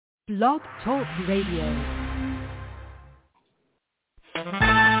Blog Talk Radio.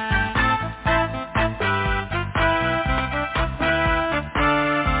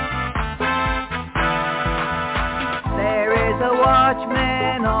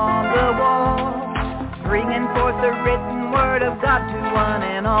 Watchman on the wall, bringing forth the written word of God to one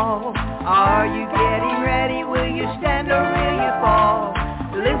and all. Are you getting ready? Will you stand or will you fall?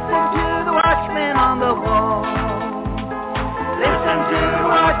 Listen to the watchman on the wall. Listen to the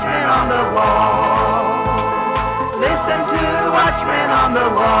watchman on the wall. Listen to the watchman on the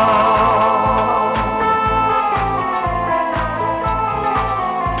wall.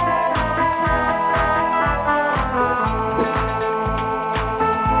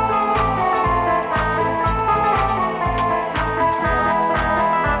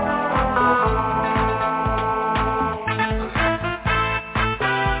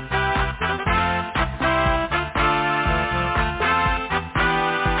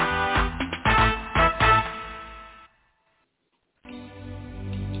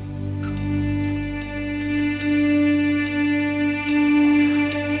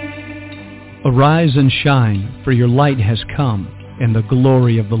 Arise and shine, for your light has come, and the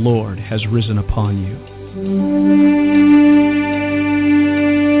glory of the Lord has risen upon you.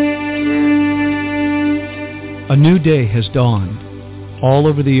 A new day has dawned. All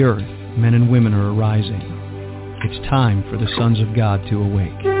over the earth, men and women are arising. It's time for the sons of God to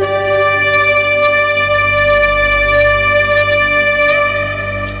awake.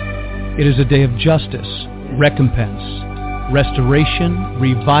 It is a day of justice, recompense, restoration,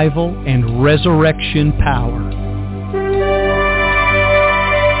 revival, and resurrection power.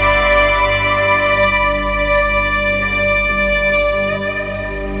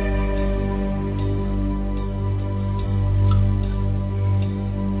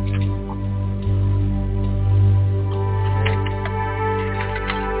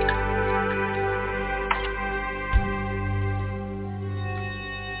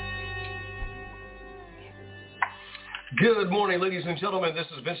 Good morning, ladies and gentlemen. This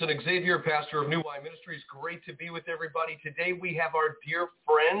is Vincent Xavier, pastor of New Wine Ministries. Great to be with everybody. Today we have our dear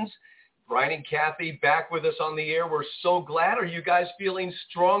friends, Brian and Cathy, back with us on the air. We're so glad. Are you guys feeling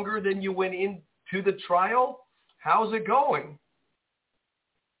stronger than you went into the trial? How's it going?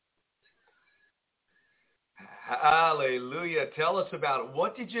 Hallelujah. Tell us about it.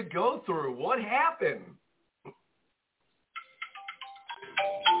 What did you go through? What happened?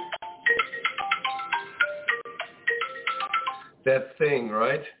 That thing,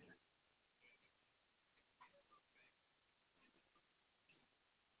 right?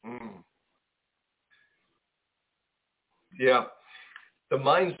 Yeah. The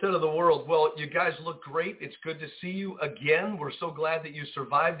mindset of the world. Well, you guys look great. It's good to see you again. We're so glad that you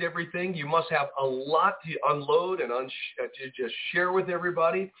survived everything. You must have a lot to unload and to just share with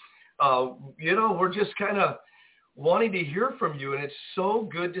everybody. We're just kind of wanting to hear from you, and it's so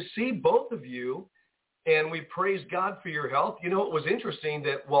good to see both of you. And we praise God for your health. You know, it was interesting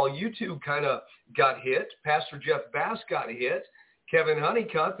that while you two kind of got hit, Pastor Jeff Bass got hit, Kevin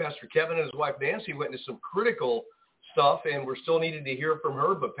Honeycutt, Pastor Kevin and his wife Nancy went into some critical stuff, and we're still needing to hear from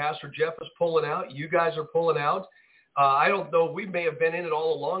her. But Pastor Jeff is pulling out. You guys are pulling out. I don't know. We may have been in it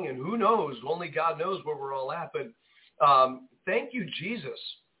all along, and who knows? Only God knows where we're all at. But thank you, Jesus,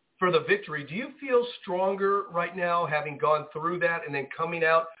 for the victory. Do you feel stronger right now, having gone through that and then coming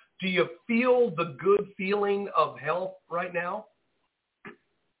out? Do you feel the good feeling of health right now?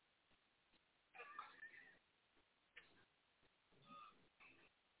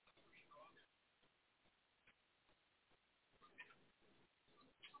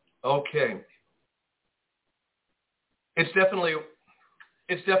 Okay. It's definitely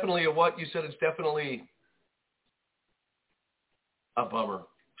a what? You said it's definitely a bummer.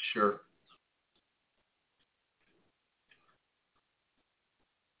 Sure.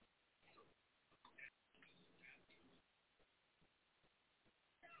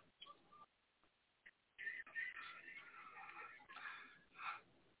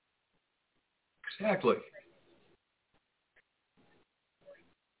 Exactly.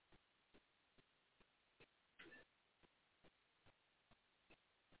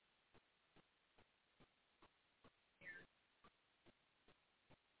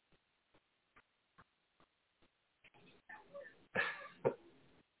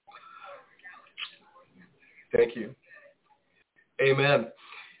 Thank you. Amen.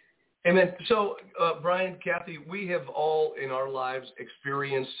 Amen. So, Brian, Cathy, we have all in our lives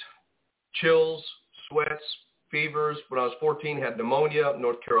experienced chills, sweats, fevers. When I was 14, had pneumonia,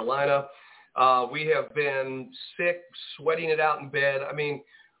 North Carolina. We have been sick, sweating it out in bed. I mean,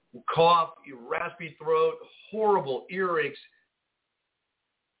 cough, raspy throat, horrible earaches.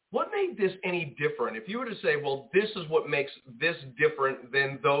 What made this any different? If you were to say, well, this is what makes this different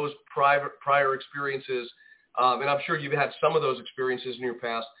than those prior experiences, and I'm sure you've had some of those experiences in your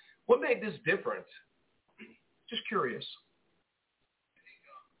past, what made this different? Just curious.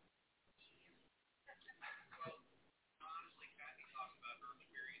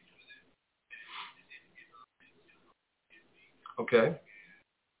 Okay.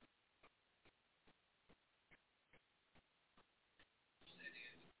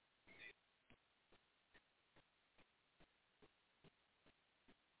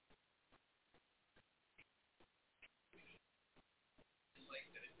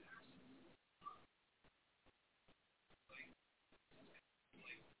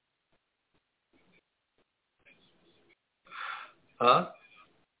 Huh?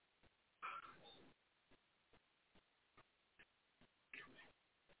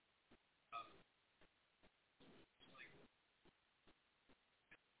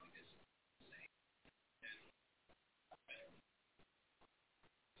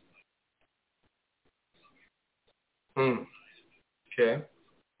 Okay.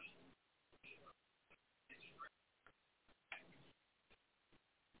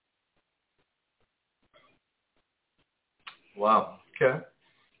 Wow. Okay.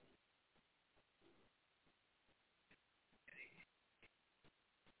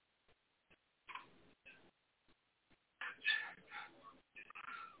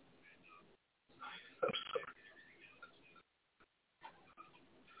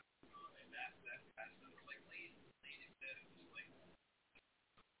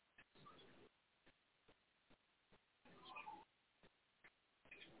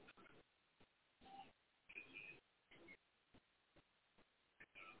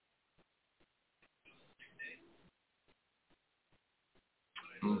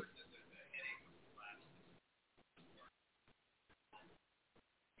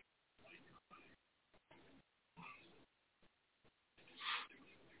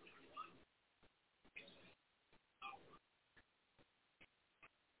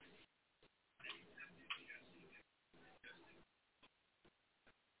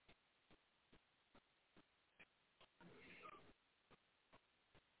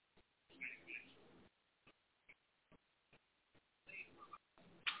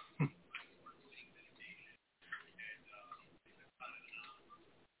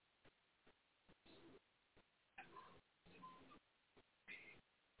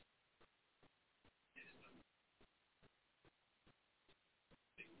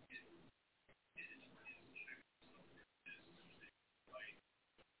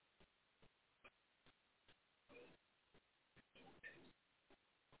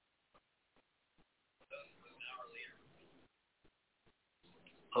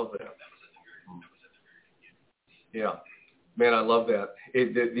 Love that. Yeah. Man, I love that.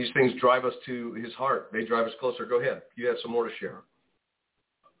 These things drive us to his heart. They drive us closer. Go ahead. You have some more to share.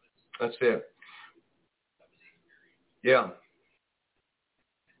 That's it. Yeah.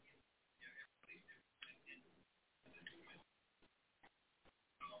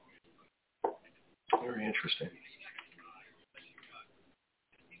 Very interesting.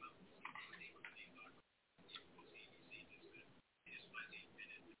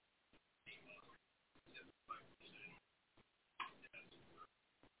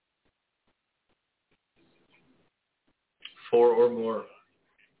 Four or more.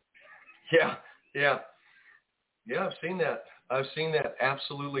 Yeah. Yeah. Yeah, I've seen that. I've seen that.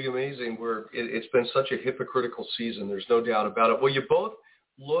 Absolutely amazing. Where it's been such a hypocritical season. There's no doubt about it. Well, you both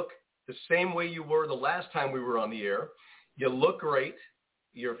look the same way you were the last time we were on the air. You look great.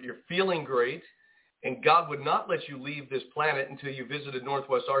 You're feeling great. And God would not let you leave this planet until you visited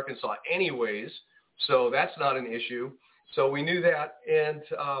Northwest Arkansas anyways. So that's not an issue. So we knew that. And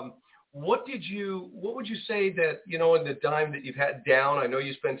what would you say that, in the time that you've had down, I know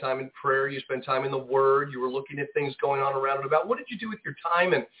you spend time in prayer, you spend time in the Word, you were looking at things going on around and about. What did you do with your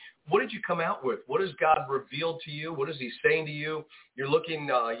time, and what did you come out with? What has God revealed to you? What is he saying to you? You're looking,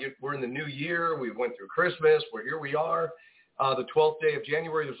 we're in the new year. We went through Christmas. Here we are, the 12th day of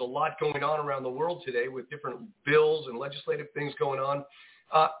January. There's a lot going on around the world today with different bills and legislative things going on.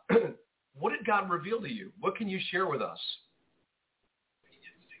 What did God reveal to you? What can you share with us?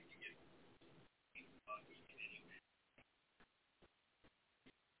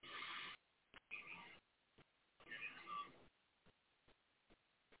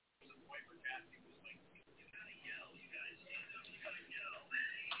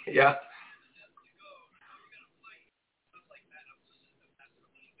 Yeah.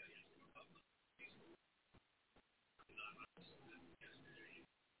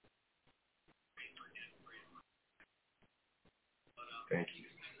 Thank you.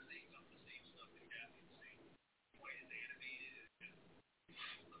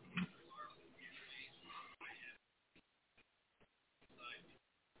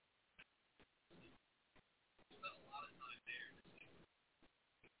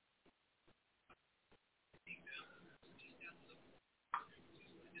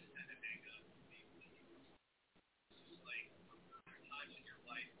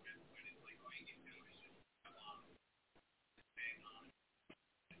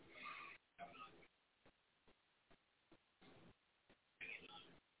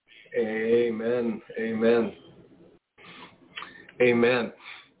 Amen. Amen. Amen.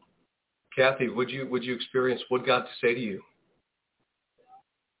 Cathy, would you experience what God to say to you?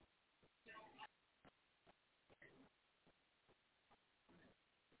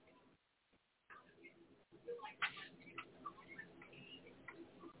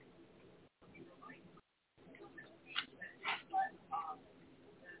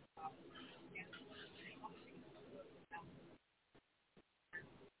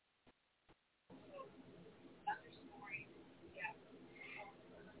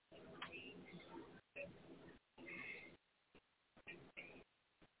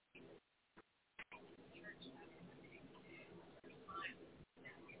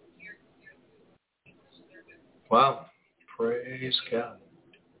 Wow. Praise God.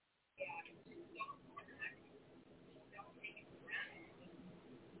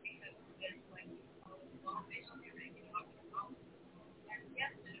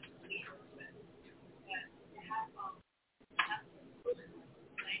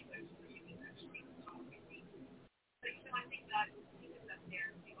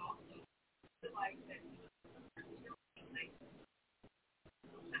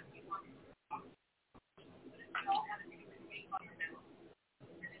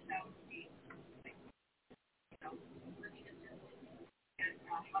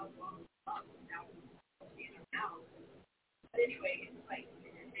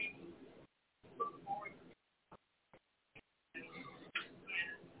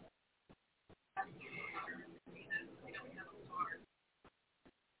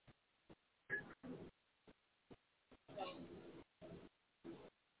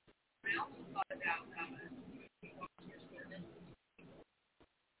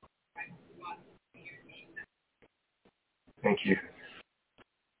 Thank you.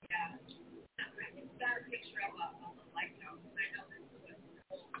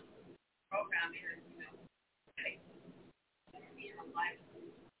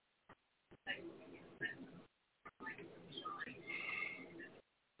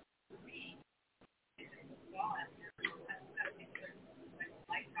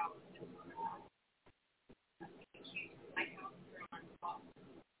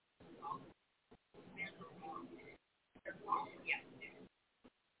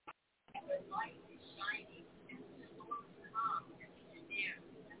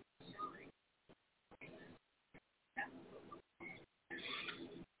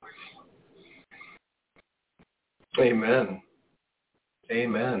 Amen.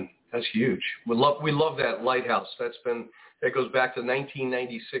 Amen. That's huge. We love that lighthouse. That goes back to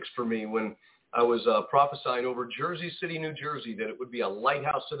 1996 for me when I was prophesying over Jersey City, New Jersey, that it would be a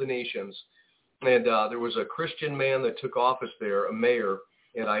lighthouse to the nations. And there was a Christian man that took office there, a mayor,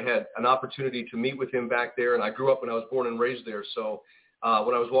 and I had an opportunity to meet with him back there. And I grew up and I was born and raised there. So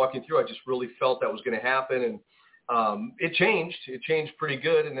when I was walking through, I just really felt that was going to happen. And it changed. It changed pretty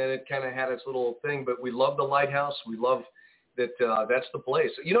good. And then it kind of had its little thing. But we love the lighthouse. We love that that's the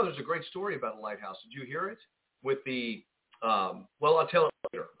place. You know, there's a great story about a lighthouse. Did you hear it? With the, well, I'll tell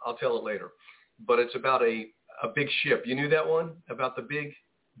it later. But it's about a big ship. You knew that one? About the big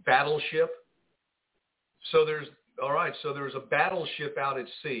battleship? So there's a battleship out at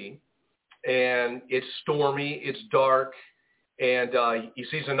sea, and it's stormy, it's dark, and he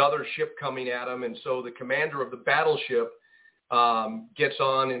sees another ship coming at him, and so the commander of the battleship gets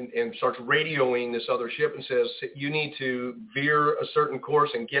on and starts radioing this other ship and says, you need to veer a certain course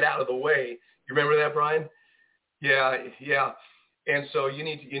and get out of the way. You remember that, Brian? Yeah. And so you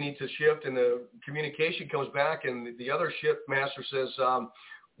need to shift, and the communication comes back, and the other ship master says,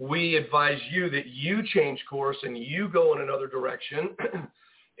 we advise you that you change course and you go in another direction.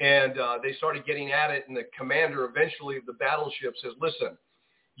 And they started getting at it, and the commander eventually of the battleship says, listen,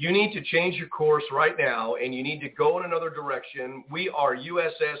 you need to change your course right now, and you need to go in another direction. We are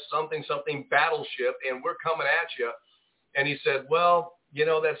USS something something battleship, and we're coming at you. And he said, well, you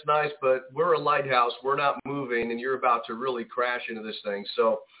know, that's nice, but we're a lighthouse. We're not moving, and you're about to really crash into this thing.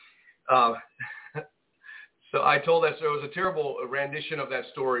 So so I told that, so it was a terrible rendition of that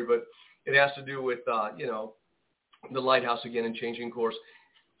story, but it has to do with, the lighthouse again and changing course.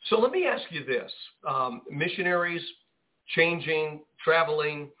 So let me ask you this. Missionaries, changing,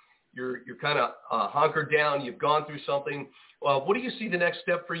 traveling, you're kind of hunkered down, you've gone through something. What do you see the next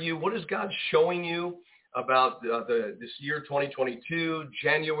step for you? What is God showing you about this year 2022,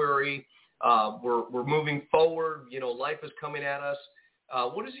 January? We're moving forward. You know, life is coming at us.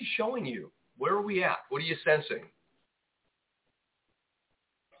 What is he showing you? Where are we at? What are you sensing?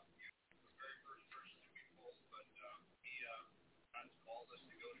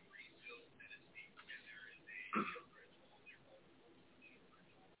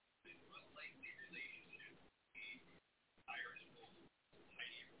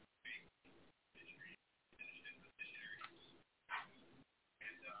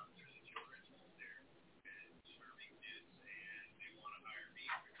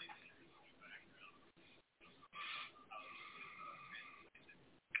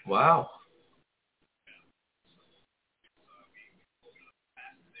 Wow.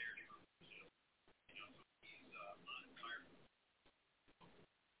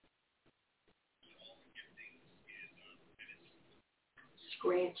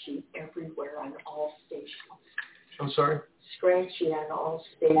 Scratchy everywhere on all stations. I'm sorry? Scratchy on all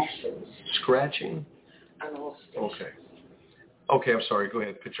stations. Scratching? On all stations. Okay. Okay, I'm sorry. Go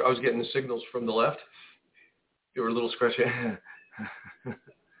ahead. I was getting the signals from the left. You were a little scratchy.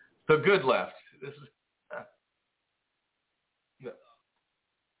 The good left. This is... No.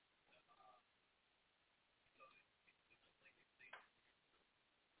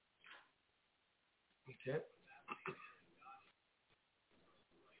 Okay.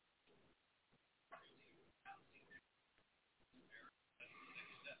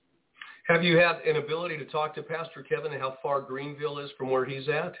 Have you had an ability to talk to Pastor Kevin and how far Greenville is from where he's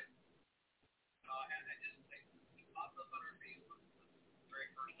at?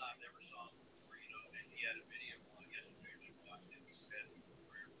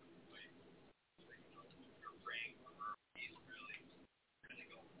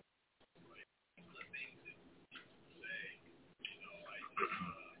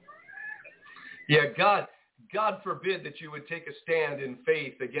 Yeah, God forbid that you would take a stand in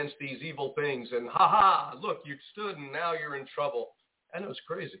faith against these evil things and look, you stood and now you're in trouble. I know, it's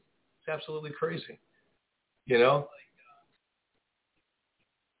crazy. It's absolutely crazy. You know?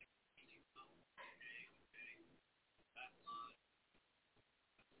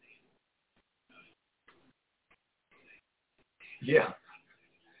 Yeah.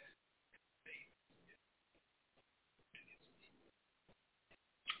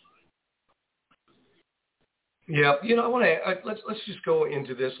 Yeah, I want to let's just go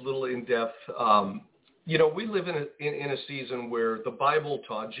into this a little in depth. We live in a season where the Bible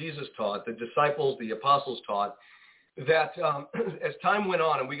taught, Jesus taught, the disciples, the apostles taught that as time went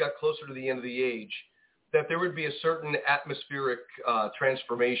on and we got closer to the end of the age, that there would be a certain atmospheric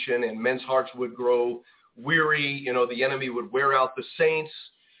transformation and men's hearts would grow weary. The enemy would wear out the saints.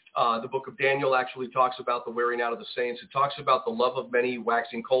 The book of Daniel actually talks about the wearing out of the saints. It talks about the love of many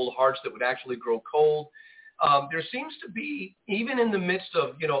waxing cold, hearts that would actually grow cold. There seems to be, even in the midst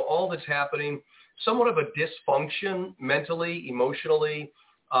of, all that's happening, somewhat of a dysfunction mentally, emotionally,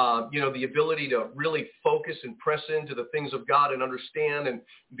 the ability to really focus and press into the things of God and understand and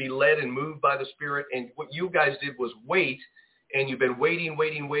be led and moved by the Spirit. And what you guys did was wait, and you've been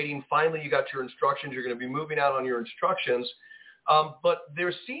waiting. Finally, you got your instructions. You're going to be moving out on your instructions. But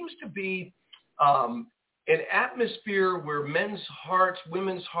there seems to be an atmosphere where men's hearts,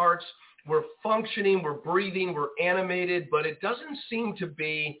 women's hearts, we're functioning, we're breathing, we're animated, but it doesn't seem to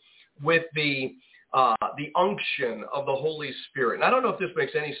be with the unction of the Holy Spirit. And I don't know if this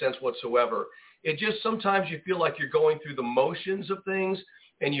makes any sense whatsoever. It just sometimes you feel like you're going through the motions of things,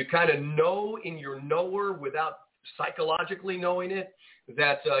 and you kind of know in your knower without psychologically knowing it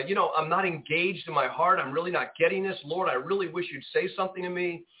that, I'm not engaged in my heart. I'm really not getting this. Lord, I really wish you'd say something to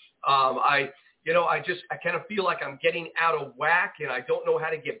me. I kind of feel like I'm getting out of whack, and I don't know how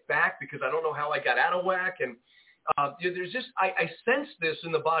to get back because I don't know how I got out of whack. And there's just, I sense this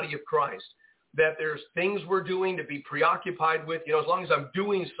in the body of Christ, that there's things we're doing to be preoccupied with. As long as I'm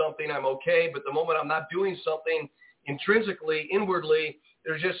doing something, I'm okay. But the moment I'm not doing something intrinsically, inwardly,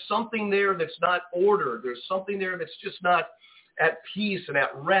 there's just something there that's not ordered. There's something there that's just not at peace and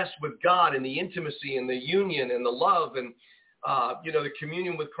at rest with God and the intimacy and the union and the love and, the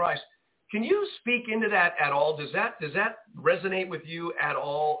communion with Christ. Can you speak into that at all? Does that resonate with you at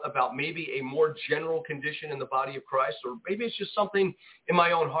all about maybe a more general condition in the body of Christ? Or maybe it's just something in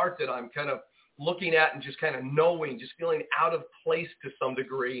my own heart that I'm kind of looking at and just kind of knowing, just feeling out of place to some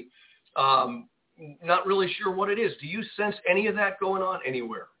degree. Not really sure what it is. Do you sense any of that going on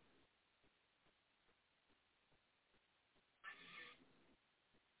anywhere?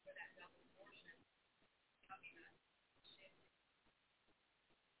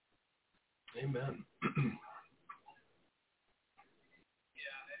 Amen.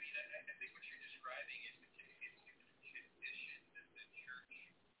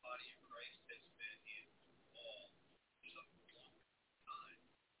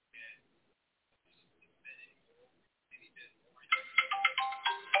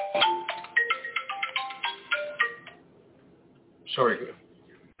 Sorry.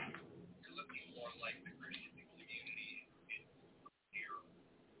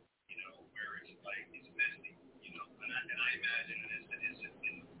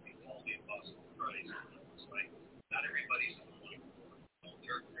 Not everybody's on one accord.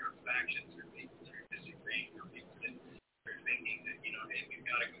 There are factions, there are people that are disagreeing, there are people that are thinking that, hey, we've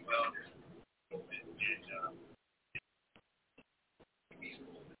got to go out and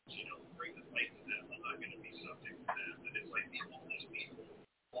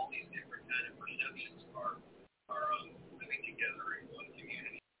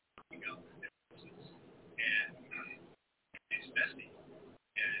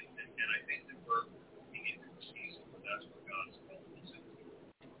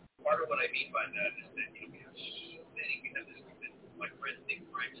what I mean by that is that we have this, my friend Nick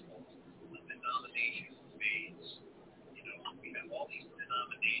Frank calls the denomination phase. We have all these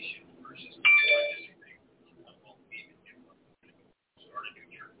denominations versus the disagree. Well, even start a new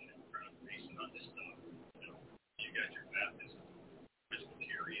church, based on this stuff. You got your Baptists,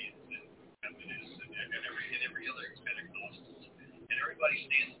 Presbyterians, and Methodists, and every other Pentecostals, and everybody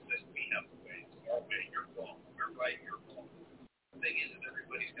stands and says, "We have the way. It's our way. You're wrong. We're right. You're wrong." The thing is that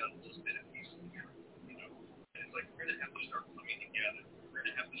everybody's got a little bit of piece of the truth, And it's like we're gonna have to start coming together. We're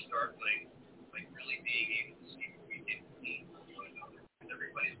gonna have to start like really being able to see what we can glean from one another. Because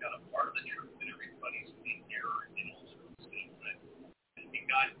everybody's got a part of the truth, and everybody's in error in all sorts of things. And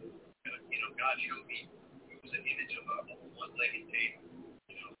God showed me it was an image of a one-legged table.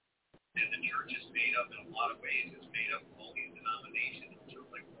 And the church is made up in a lot of ways. It's made up of all these denominations, sort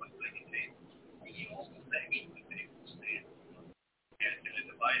of like one-legged table. We need all the legs of the table to stand. And a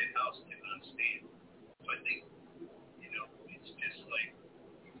divided house cannot stand. So I think, it's just like,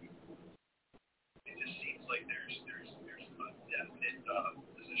 it just seems like there's a definite,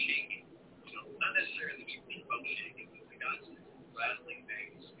 there's a shaking. Not necessarily people shaking, but the God's rattling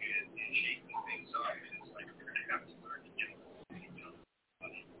things and shaking things up. And it's like we're going to have to learn to get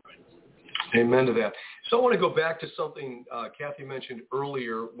Amen to that. So I want to go back to something Cathy mentioned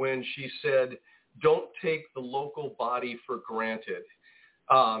earlier when she said, don't take the local body for granted.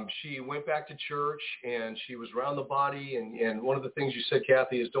 She went back to church and she was around the body. And one of the things you said,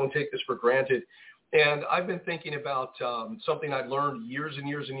 Cathy, is don't take this for granted. And I've been thinking about something I learned years and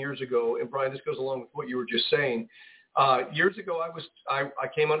years and years ago. And Brian, this goes along with what you were just saying. Years ago, I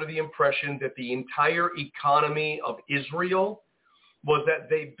came under the impression that the entire economy of Israel was that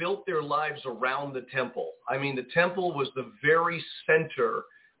they built their lives around the temple. I mean, the temple was the very center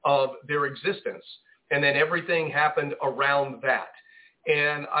of their existence. And then everything happened around that.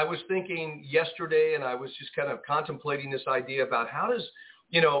 And I was thinking yesterday, and I was just kind of contemplating this idea about how does,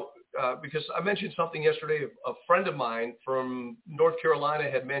 because I mentioned something yesterday, a friend of mine from North Carolina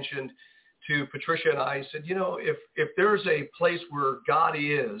had mentioned to Patricia and I, said, if there's a place where God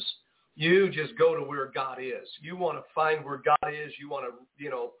is, you just go to where God is. You want to find where God is. You want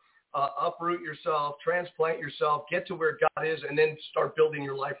to, uproot yourself, transplant yourself, get to where God is, and then start building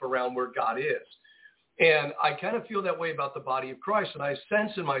your life around where God is. And I kind of feel that way about the body of Christ. And I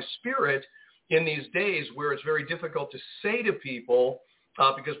sense in my spirit in these days where it's very difficult to say to people,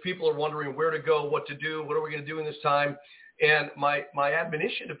 because people are wondering where to go, what to do, what are we going to do in this time. And my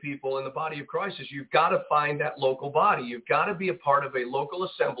admonition to people in the body of Christ is you've got to find that local body. You've got to be a part of a local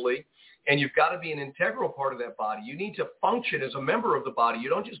assembly, and you've got to be an integral part of that body. You need to function as a member of the body. You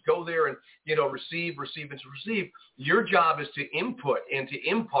don't just go there and, receive. Your job is to input and to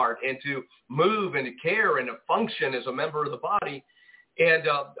impart and to move and to care and to function as a member of the body. And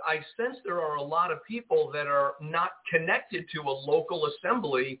I sense there are a lot of people that are not connected to a local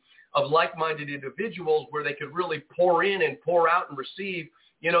assembly of like-minded individuals where they could really pour in and pour out and receive,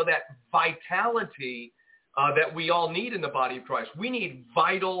 that vitality that we all need in the body of Christ. We need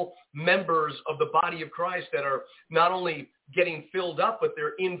vital members of the body of Christ that are not only getting filled up, but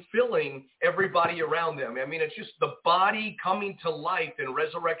they're infilling everybody around them. I mean, it's just the body coming to life in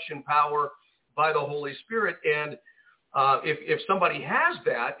resurrection power by the Holy Spirit. And if somebody has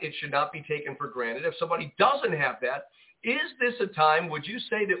that, it should not be taken for granted. If somebody doesn't have that, is this a time, would you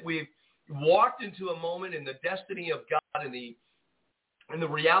say that we've walked into a moment in the destiny of God and the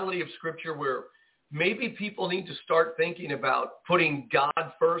reality of Scripture where maybe people need to start thinking about putting God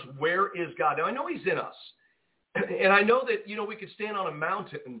first? Where is God? Now, I know he's in us. And I know that, we could stand on a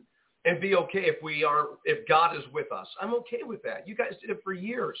mountain and be okay if God is with us. I'm okay with that. You guys did it for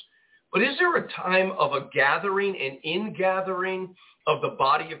years. But is there a time of a gathering and ingathering of the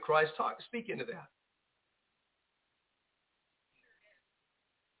body of Christ? Speak into that.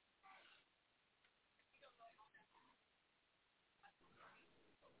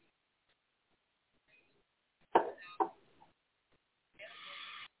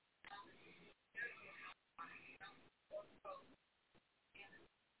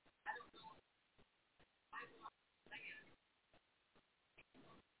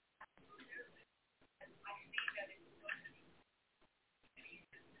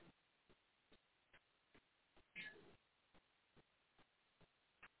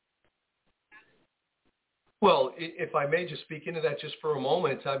 Well, if I may just speak into that just for a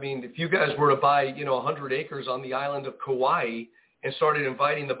moment, I mean, if you guys were to buy, 100 acres on the island of Kauai and started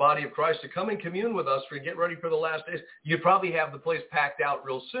inviting the body of Christ to come and commune with us for get ready for the last days, you'd probably have the place packed out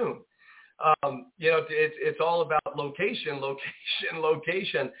real soon. It's all about location.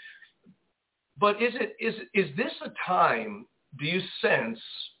 But is this a time, do you sense,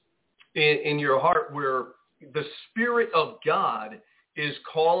 in your heart where the Spirit of God is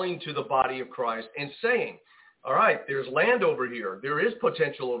calling to the body of Christ and saying, all right, there's land over here. There is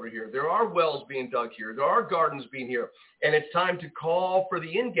potential over here. There are wells being dug here. There are gardens being here. And it's time to call for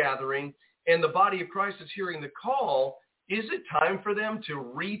the ingathering. And the body of Christ is hearing the call. Is it time for them to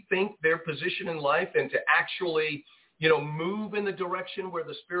rethink their position in life and to actually, move in the direction where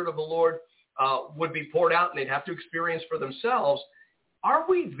the Spirit of the Lord would be poured out and they'd have to experience for themselves? Are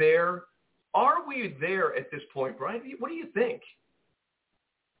we there? Are we there at this point, Brian? What do you think?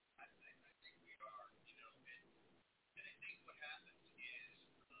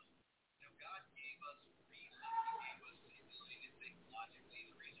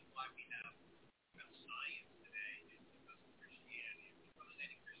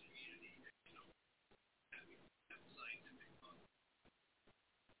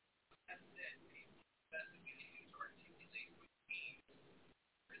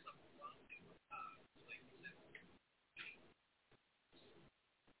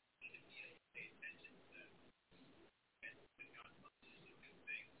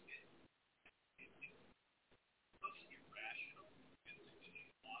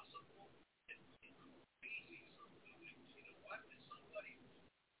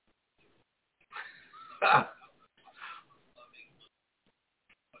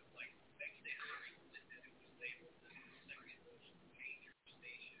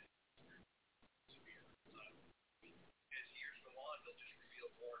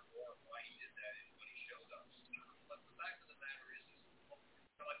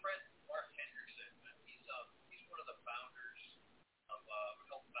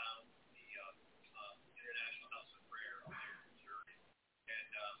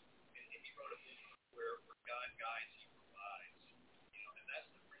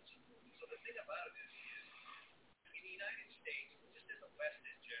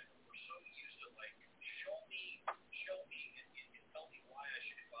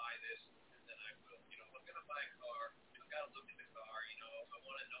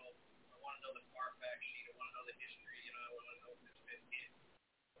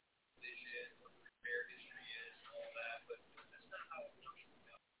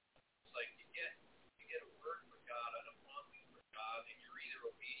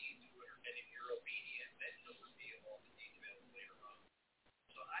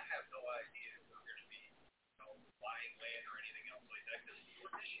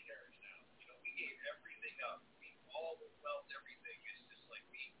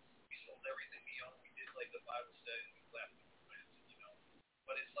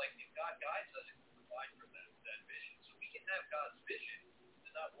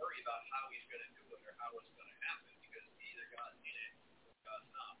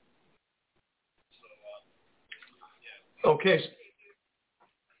 Okay.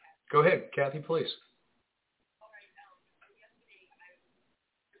 Go ahead, Cathy, please.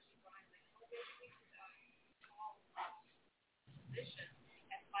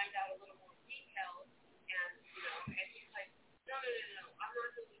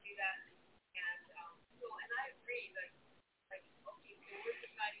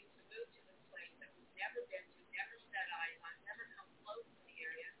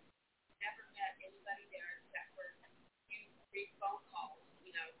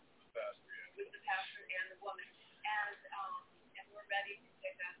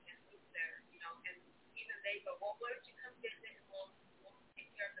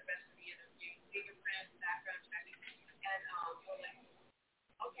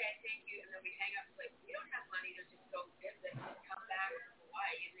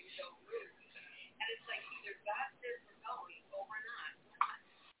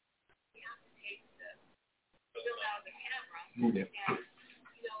 Yeah.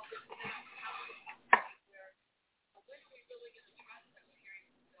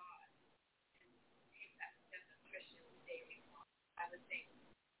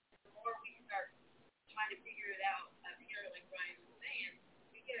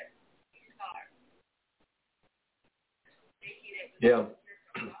 Yeah.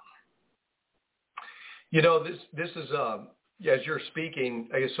 This is, as you're speaking,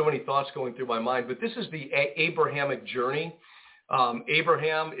 I have so many thoughts going through my mind, but this is the Abrahamic journey.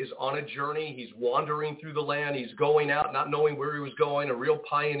 Abraham is on a journey. He's wandering through the land. He's going out, not knowing where he was going, a real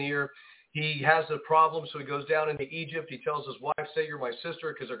pioneer. He has a problem, so he goes down into Egypt. He tells his wife, say you're my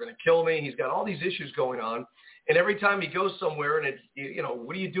sister because they're going to kill me. He's got all these issues going on. And every time he goes somewhere and,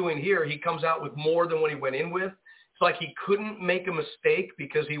 what are you doing here? He comes out with more than what he went in with. It's like he couldn't make a mistake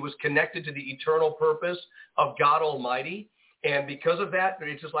because he was connected to the eternal purpose of God Almighty. And because of that,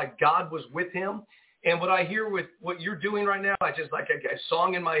 it's just like God was with him. And what I hear with what you're doing right now, I just like a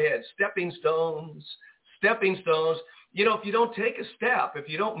song in my head, stepping stones, stepping stones. You know, if you don't take a step, if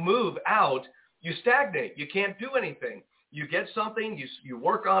you don't move out, you stagnate. You can't do anything. You get something, you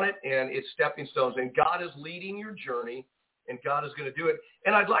work on it, and it's stepping stones. And God is leading your journey, and God is going to do it.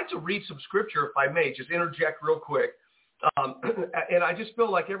 And I'd like to read some scripture, if I may, just interject real quick. And I just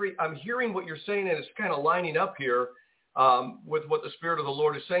feel like I'm hearing what you're saying, and it's kind of lining up here with what the Spirit of the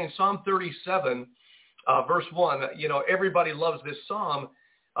Lord is saying. Psalm 37, verse 1, you know, everybody loves this psalm.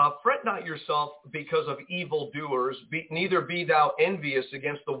 Fret not yourself because of evildoers, neither be thou envious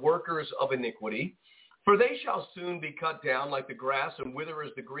against the workers of iniquity, for they shall soon be cut down like the grass and wither as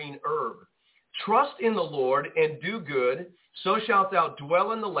the green herb. Trust in the Lord and do good, so shalt thou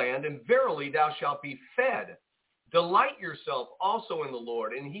dwell in the land, and verily thou shalt be fed. Delight yourself also in the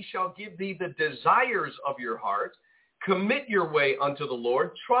Lord, and he shall give thee the desires of your heart. Commit your way unto the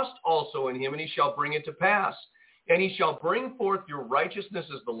Lord. Trust also in him, and he shall bring it to pass. And he shall bring forth your righteousness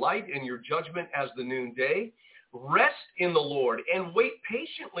as the light, and your judgment as the noonday. Rest in the Lord, and wait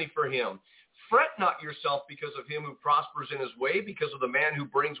patiently for him. Fret not yourself because of him who prospers in his way, because of the man who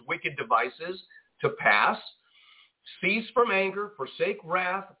brings wicked devices to pass. Cease from anger, forsake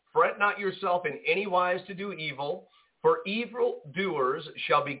wrath. Fret not yourself in any wise to do evil, for evildoers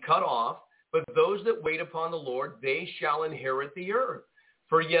shall be cut off, but those that wait upon the Lord, they shall inherit the earth.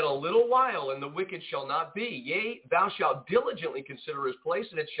 For yet a little while, and the wicked shall not be. Yea, thou shalt diligently consider his place,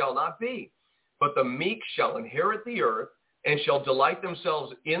 and it shall not be. But the meek shall inherit the earth, and shall delight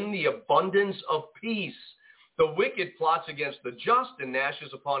themselves in the abundance of peace. The wicked plots against the just, and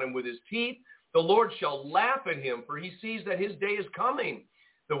gnashes upon him with his teeth. The Lord shall laugh at him, for he sees that his day is coming.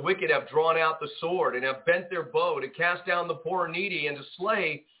 The wicked have drawn out the sword, and have bent their bow to cast down the poor and needy, and to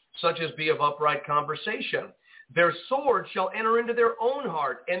slay such as be of upright conversation. Their sword shall enter into their own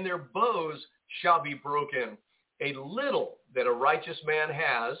heart, and their bows shall be broken. A little that a righteous man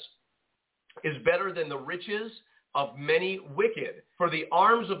has is better than the riches of many wicked. For the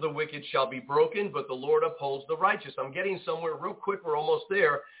arms of the wicked shall be broken, but the Lord upholds the righteous. I'm getting somewhere real quick. We're almost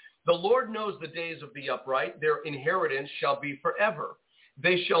there. The Lord knows the days of the upright. Their inheritance shall be forever.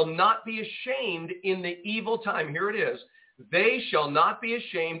 They shall not be ashamed in the evil time. Here it is. They shall not be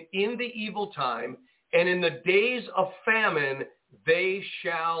ashamed in the evil time, and in the days of famine they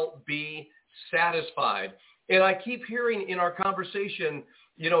shall be satisfied. And I keep hearing in our conversation,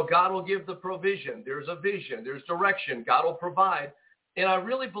 you know, God will give the provision. There's a vision. There's direction. God will provide. And I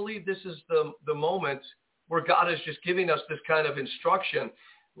really believe this is the moment where God is just giving us this kind of instruction.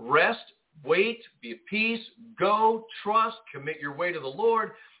 Rest, wait, be at peace, go, trust, commit your way to the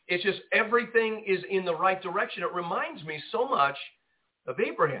Lord. It's just everything is in the right direction. It reminds me so much of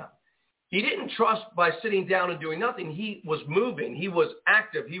Abraham. He didn't trust by sitting down and doing nothing. He was moving. He was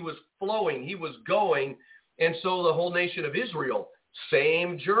active. He was flowing. He was going. And so the whole nation of Israel,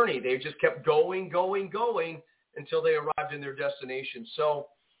 same journey. They just kept going until they arrived in their destination. So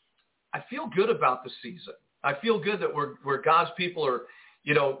I feel good about the season. I feel good that we're God's people are,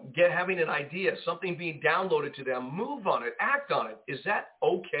 you know, having an idea, something being downloaded to them, move on it, act on it. Is that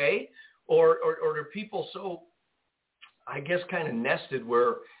okay? Or are people so, I guess, kind of nested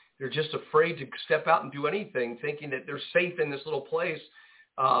where they're just afraid to step out and do anything, thinking that they're safe in this little place?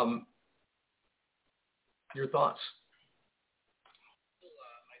 Your thoughts?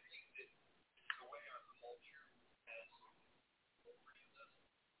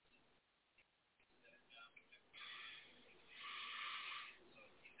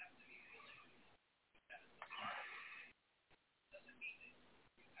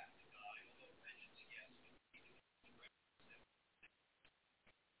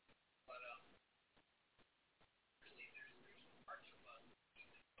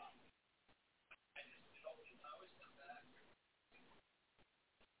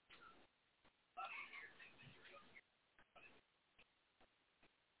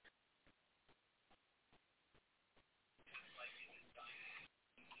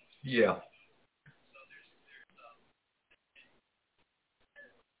 Yeah.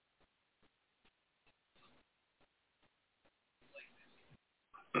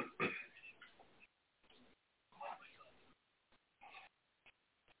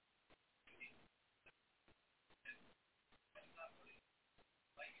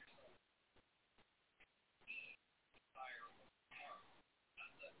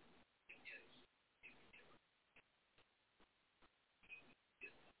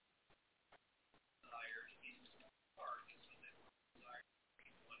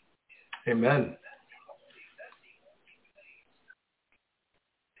 Amen.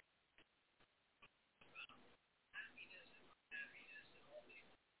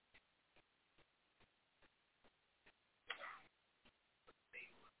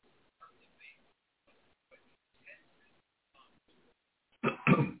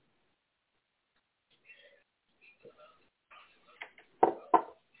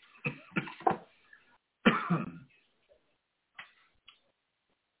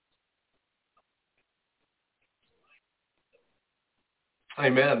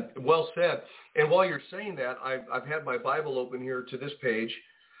 Amen. Well said. And while you're saying that, I've had my Bible open here to this page.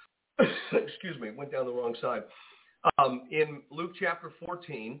 Excuse me, went down the wrong side. In Luke chapter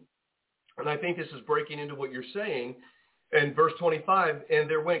 14, and I think this is breaking into what you're saying, in verse 25, and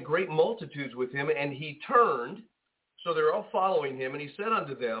there went great multitudes with him, and he turned, so they're all following him, and he said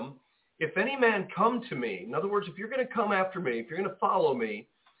unto them, if any man come to me, in other words, if you're going to come after me, if you're going to follow me,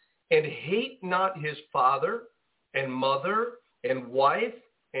 and hate not his father and mother and wife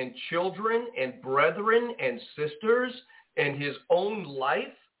and children and brethren and sisters and his own life,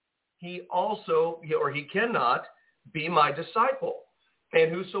 he cannot be my disciple.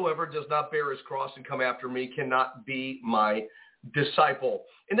 And whosoever does not bear his cross and come after me cannot be my disciple.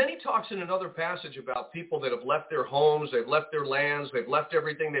 And then he talks in another passage about people that have left their homes, they've left their lands, they've left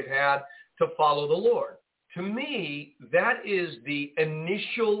everything they've had to follow the Lord. To me, that is the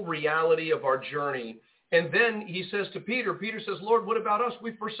initial reality of our journey. And then he says to Peter says, Lord, what about us?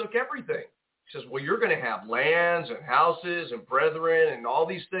 We forsook everything. He says, well, you're going to have lands and houses and brethren and all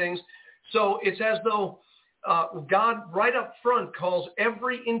these things. So it's as though God right up front calls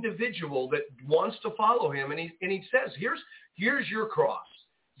every individual that wants to follow him. And he says, here's your cross.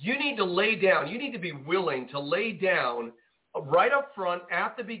 You need to lay down. You need to be willing to lay down right up front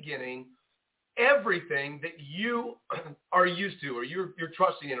at the beginning everything that you are used to or you're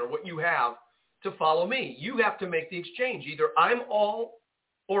trusting in or what you have to follow me. You have to make the exchange. Either I'm all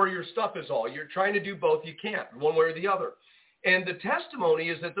or your stuff is all. You're trying to do both. You can't, one way or the other. And the testimony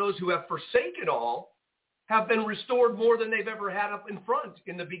is that those who have forsaken all have been restored more than they've ever had up in front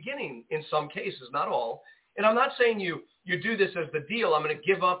in the beginning, in some cases, not all. And I'm not saying you do this as the deal. I'm going to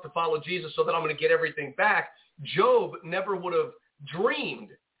give up to follow Jesus so that I'm going to get everything back. Job never would have dreamed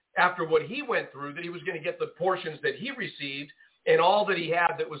after what he went through that he was going to get the portions that he received and all that he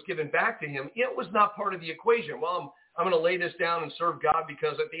had that was given back to him. It was not part of the equation. Well, I'm going to lay this down and serve God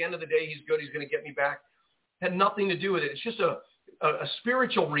because at the end of the day, he's good. He's going to get me back. Had nothing to do with it. It's just a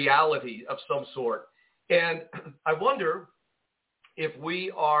spiritual reality of some sort. And I wonder if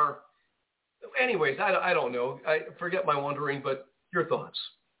we are, anyways, I don't know. I forget my wondering, but your thoughts.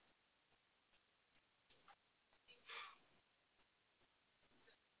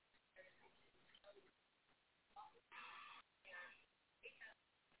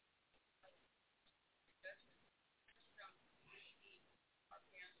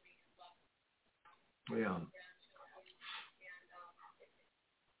 Yeah.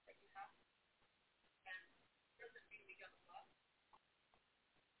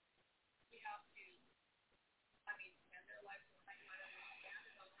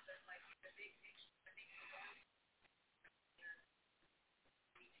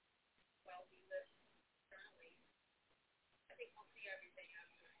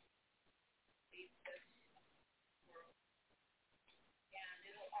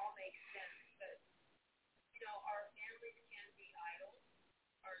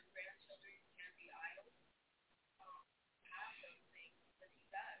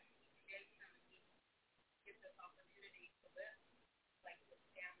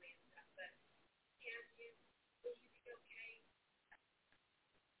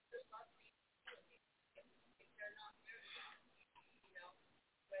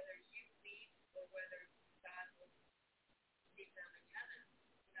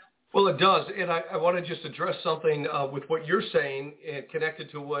 Well, it does, and I want to just address something with what you're saying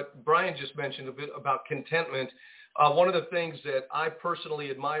connected to what Brian just mentioned a bit about contentment. One of the things that I personally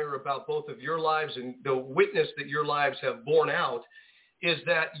admire about both of your lives and the witness that your lives have borne out is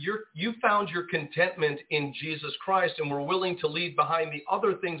that you found your contentment in Jesus Christ and were willing to leave behind the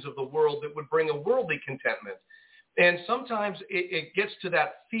other things of the world that would bring a worldly contentment. And sometimes it gets to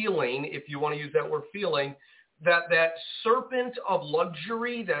that feeling, if you want to use that word feeling, that serpent of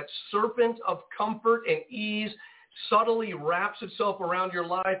luxury, that serpent of comfort and ease subtly wraps itself around your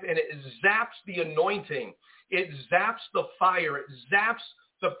life and it zaps the anointing. It zaps the fire. It zaps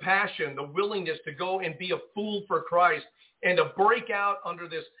the passion, the willingness to go and be a fool for Christ and to break out under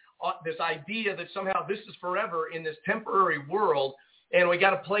this idea that somehow this is forever in this temporary world and we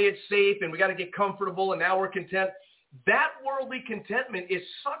got to play it safe and we got to get comfortable and now we're content. That worldly contentment is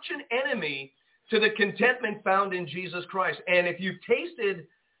such an enemy to the contentment found in Jesus Christ. And if you've tasted,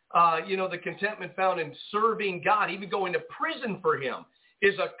 the contentment found in serving God, even going to prison for him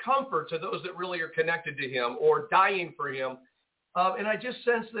is a comfort to those that really are connected to him or dying for him. And I just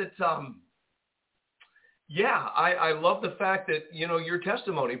sense that, I love the fact that, your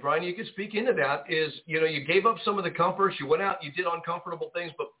testimony, Brian, you could speak into that is, you gave up some of the comforts, you went out, you did uncomfortable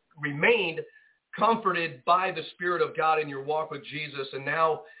things, but remained comforted by the Spirit of God in your walk with Jesus. And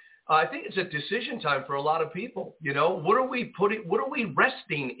now I think it's a decision time for a lot of people. You know, what are we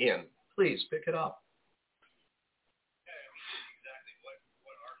resting in? Please pick it up. Yeah, I mean, exactly what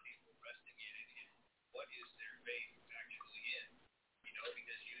are people resting in, and what is their faith actually in? You know,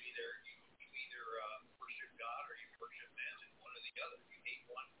 because you either worship God or you worship man, and one or the other. You hate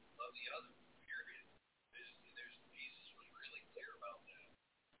one, love the other. Period. There's Jesus was really clear about that.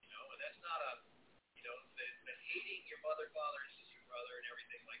 You know, and that's not the hating your mother, father, and sister, brother, and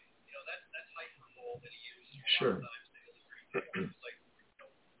everything like. You know, that's hyperbole that he uses a lot of times to illustrate that. It's like,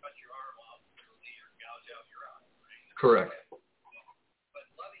 cut your arm off, literally, or gouge out your eye, right? Correct. But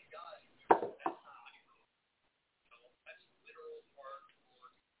loving God, that's not hyperbole. You know, that's literal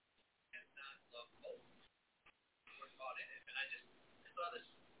hardcore and not love both. We're caught in it. And I saw this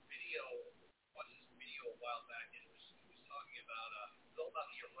video, watched this video a while back, and it was talking about, it's all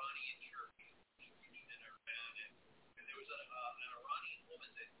about the Iranian church in Iran, and there was an Iranian woman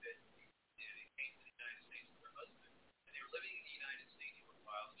that came to the United States with her husband, and they were living in the United States for a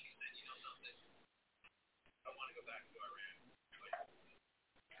while, and she said, you know something, I want to go back to Iran.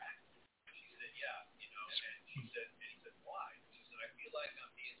 She said, yeah, you know, and he said, why? She said, I feel like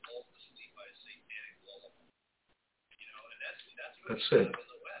I'm being lulled to sleep by a satanic lullaby. You know, and that's what we have in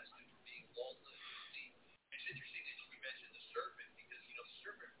the West, and we're being lulled to sleep. It's interesting that you mentioned the serpent, because, you know, the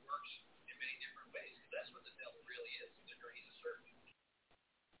serpent works in many different ways, because that's what the devil really is. He's a serpent.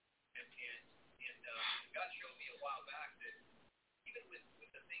 And God showed me a while back that even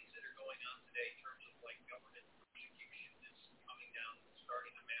with the things that are going on today in terms of like government persecution that's coming down,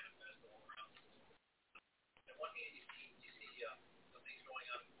 starting to manifest all around the world. On one hand, you see the things going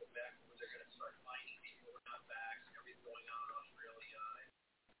on in Quebec where they're going to start fining people who are not vaxxed, and everything going on in Australia, and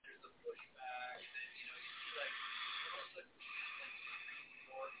there's the pushback, and then, you know, you see like all of a sudden,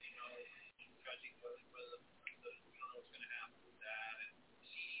 you know, judging whether we don't know what's going to happen with that, and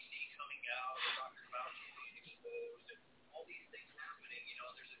CDC coming out, Dr. Fauci being exposed, and all these things happening, you know,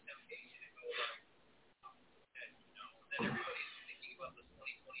 there's a temptation to go like, and, you know, then everybody's thinking about the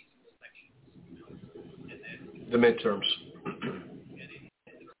 2022 elections, you know, and then The midterms.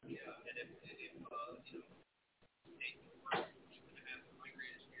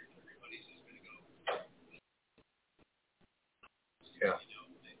 Yeah.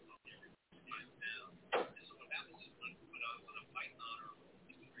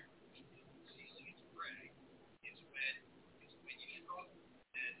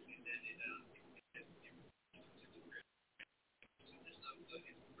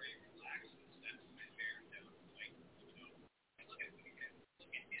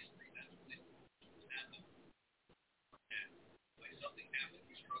 Something happens,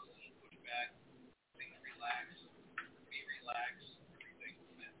 we struggle, we push back, things relax, we relax, everything,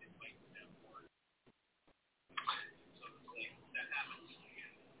 it might go down more. So it's like, that happens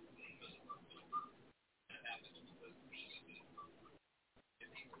because of our comfort. That happens because we're seeking comfort. And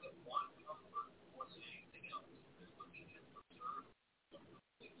people that want comfort more than anything else, they're looking to preserve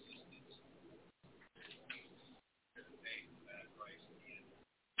comfortable existence. They're paying that price at the end.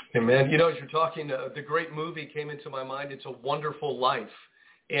 Amen. You know, as you're talking, the great movie came into my mind, It's a Wonderful Life.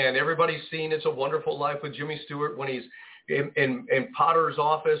 And everybody's seen It's a Wonderful Life with Jimmy Stewart when he's in Potter's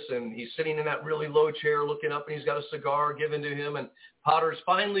office and he's sitting in that really low chair looking up and he's got a cigar given to him and Potter's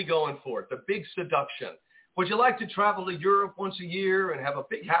finally going for it, the big seduction. Would you like to travel to Europe once a year and have a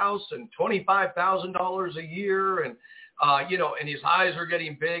big house and $25,000 a year? And, you know, and his eyes are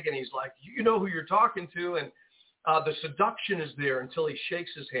getting big and he's like, you know who you're talking to. And the seduction is there until he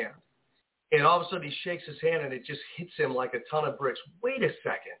shakes his hand. And all of a sudden he shakes his hand and it just hits him like a ton of bricks. Wait a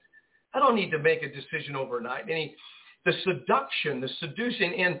second. I don't need to make a decision overnight. And the seduction, the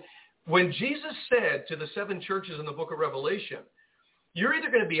seducing. And when Jesus said to the 7 churches in the book of Revelation, you're either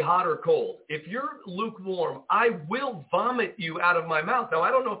going to be hot or cold. If you're lukewarm, I will vomit you out of my mouth. Now,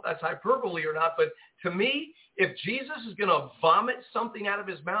 I don't know if that's hyperbole or not, but to me, if Jesus is going to vomit something out of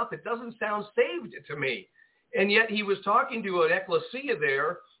his mouth, it doesn't sound saved to me. And yet he was talking to an ecclesia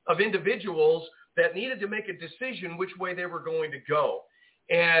there of individuals that needed to make a decision which way they were going to go.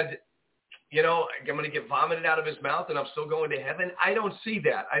 And, you know, I'm going to get vomited out of his mouth and I'm still going to heaven. I don't see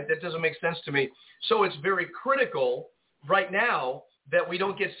that. That doesn't make sense to me. So it's very critical right now that we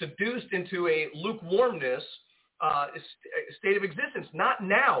don't get seduced into a lukewarmness state of existence. Not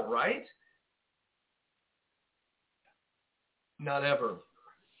now, right? Not ever.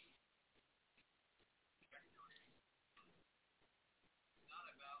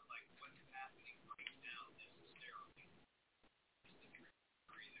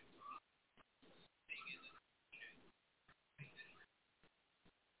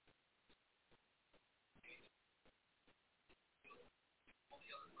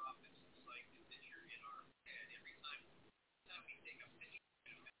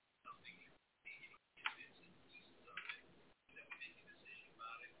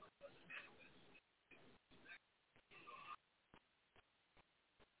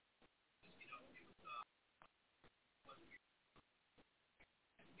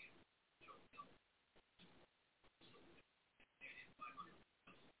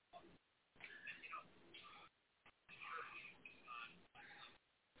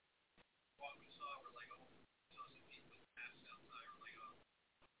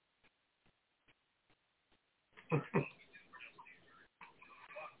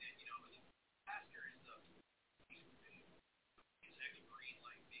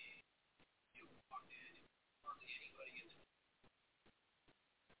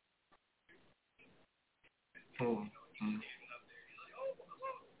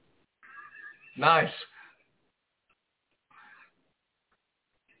 Nice.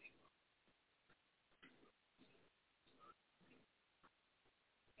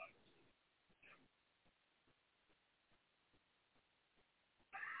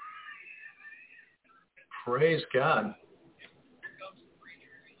 Praise God.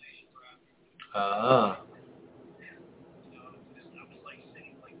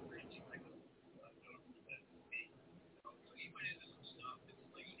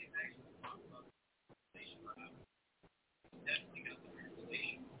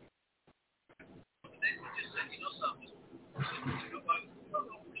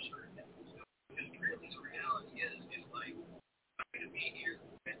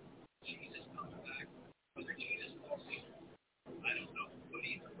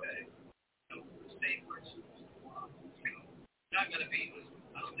 Not going to be.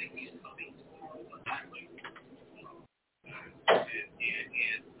 I don't think he's coming tomorrow. And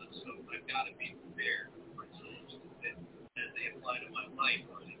so I've got to be prepared for things that as they apply to my life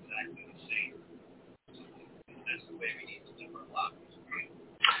are exactly the same. That's the way we need to live our lives.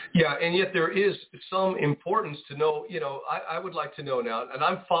 Yeah, and yet there is some importance to know, I would like to know now, and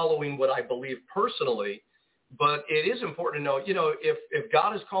I'm following what I believe personally, but it is important to know, if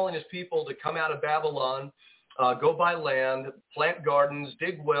God is calling his people to come out of Babylon, go buy land, plant gardens,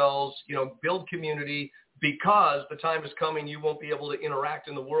 dig wells, build community, because the time is coming you won't be able to interact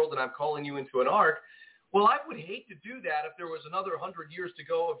in the world and I'm calling you into an ark. Well, I would hate to do that if there was another 100 years to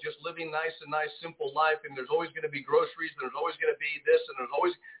go of just living nice, simple life, and there's always going to be groceries, and there's always going to be this, and there's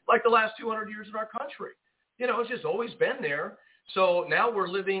always, like the last 200 years in our country. It's just always been there. So now we're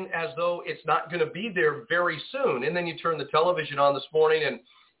living as though it's not going to be there very soon. And then you turn the television on this morning and,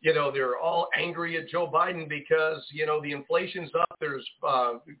 they're all angry at Joe Biden because, the inflation's up. There's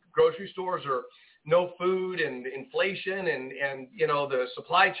grocery stores are no food and inflation and the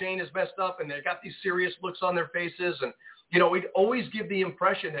supply chain is messed up and they've got these serious looks on their faces. And, we'd always give the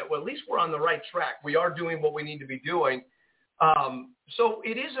impression that, well, at least we're on the right track. We are doing what we need to be doing. So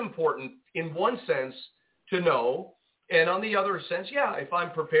it is important in one sense to know. And on the other sense, yeah, if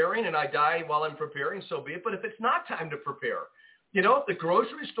I'm preparing and I die while I'm preparing, so be it. But if it's not time to prepare, the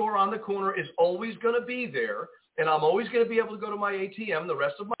grocery store on the corner is always going to be there, and I'm always going to be able to go to my ATM the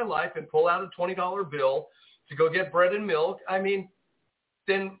rest of my life and pull out a $20 bill to go get bread and milk,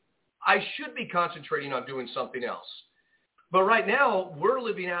 then I should be concentrating on doing something else. But right now, we're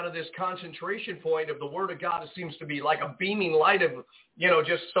living out of this concentration point of the Word of God. It seems to be like a beaming light of,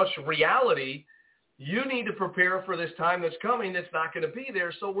 just such reality. You need to prepare for this time that's coming that's not going to be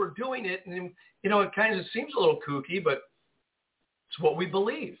there. So we're doing it. And, it kind of seems a little kooky, but it's what we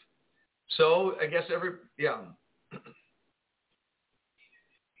believe. So I guess yeah.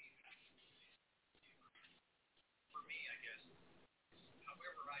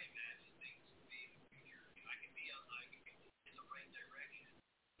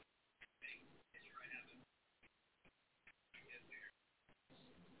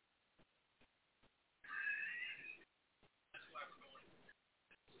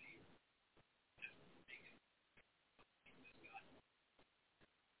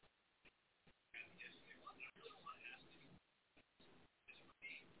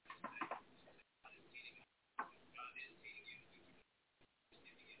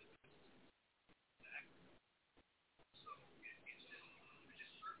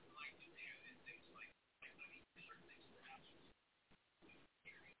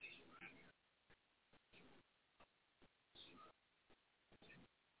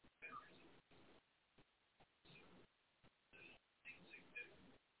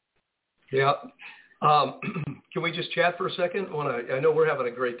 Yeah. Can we just chat for a second? I know we're having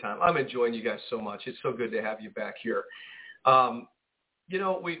a great time. I'm enjoying you guys so much. It's so good to have you back here.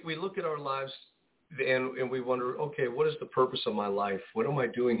 We look at our lives and we wonder, okay, what is the purpose of my life? What am I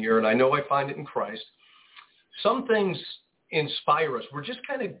doing here? And I know I find it in Christ. Some things inspire us. We're just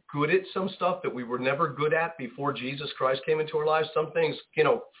kind of good at some stuff that we were never good at before Jesus Christ came into our lives. Some things,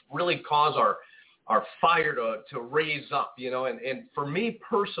 really cause our fire to raise up, and for me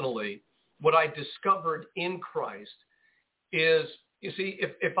personally, what I discovered in Christ is, you see,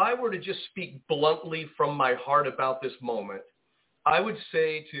 if I were to just speak bluntly from my heart about this moment, I would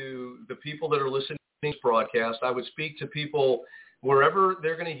say to the people that are listening to this broadcast, I would speak to people wherever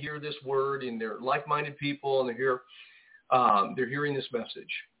they're going to hear this word, and they're like-minded people, and they're hearing this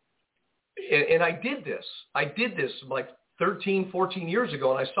message. And I did this. Like 13, 14 years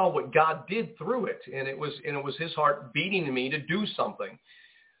ago, and I saw what God did through it. And it was his heart beating to me to do something.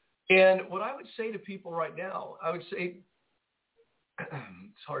 And what I would say to people right now, I would say,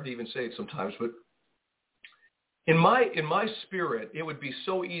 it's hard to even say it sometimes, but in my spirit, it would be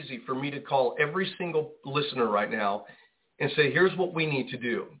so easy for me to call every single listener right now and say, here's what we need to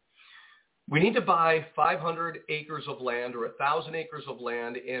do. We need to buy 500 acres of land or 1,000 acres of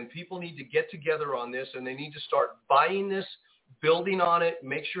land, and people need to get together on this, and they need to start buying this, building on it,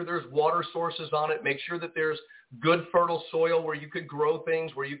 make sure there's water sources on it, make sure that there's good fertile soil where you could grow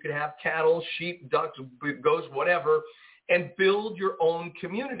things, where you could have cattle, sheep, ducks, goats, whatever, and build your own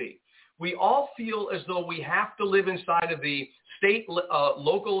community. We all feel as though we have to live inside of the state,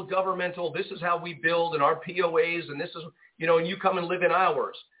 local governmental, this is how we build, and our POAs, and this is, and you come and live in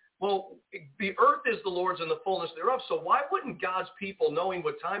ours. Well, the earth is the Lord's and the fullness thereof, so why wouldn't God's people, knowing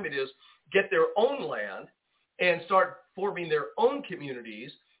what time it is, get their own land and start forming their own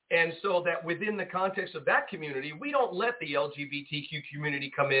communities? And so that within the context of that community, we don't let the LGBTQ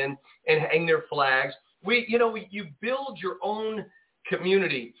community come in and hang their flags. You build your own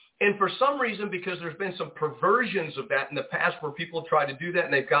community. And for some reason, because there's been some perversions of that in the past where people have tried to do that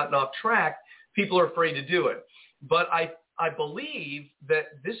and they've gotten off track, people are afraid to do it. But I believe that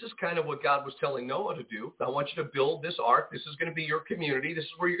this is kind of what God was telling Noah to do. I want you to build this ark. This is going to be your community. This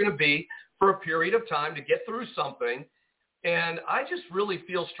is where you're going to be for a period of time to get through something. And I just really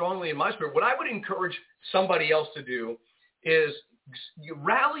feel strongly in my spirit. What I would encourage somebody else to do is you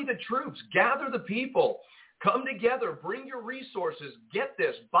rally the troops, gather the people, come together, bring your resources, get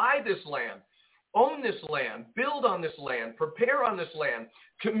this, buy this land, own this land, build on this land, prepare on this land,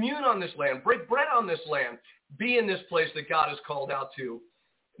 commune on this land, break bread on this land, be in this place that God has called out to.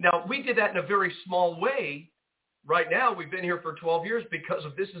 Now, we did that in a very small way. Right now, we've been here for 12 years because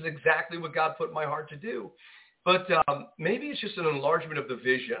of this is exactly what God put in my heart to do. But maybe it's just an enlargement of the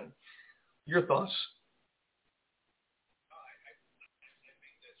vision. Your thoughts?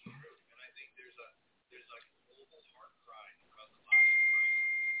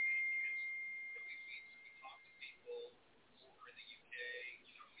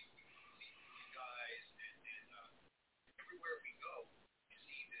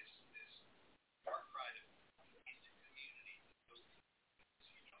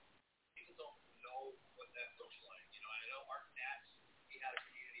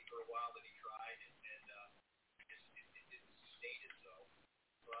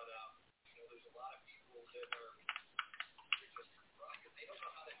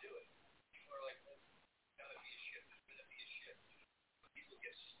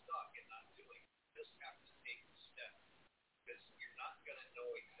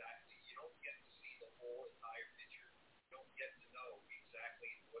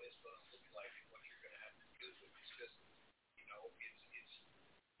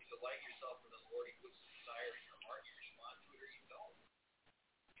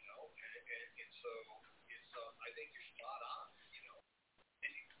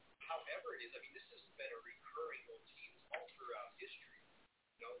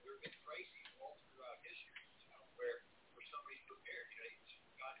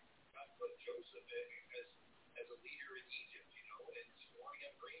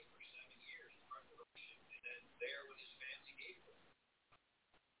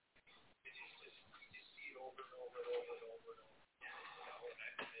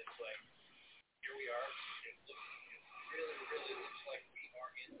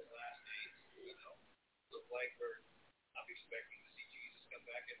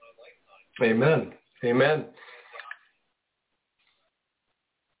 Amen. Amen.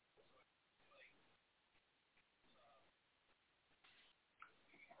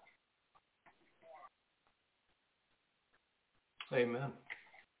 Amen.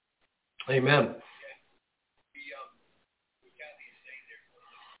 Amen.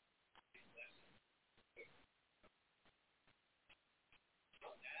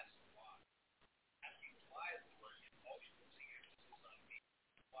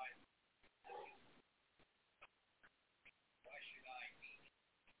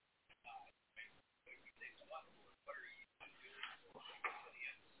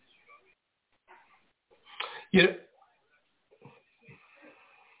 You know,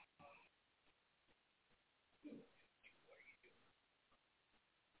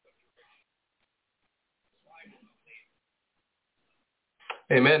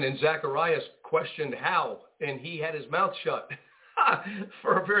 amen. And Zacharias questioned how, and he had his mouth shut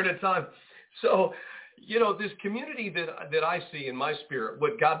for a period of time. So, this community that I see in my spirit,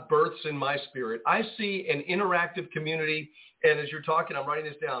 what God births in my spirit, I see an interactive community. And as you're talking, I'm writing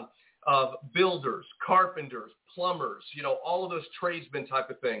this down. of builders, carpenters, plumbers, all of those tradesmen type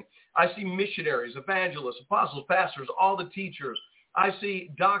of thing. I see missionaries, evangelists, apostles, pastors, all the teachers. I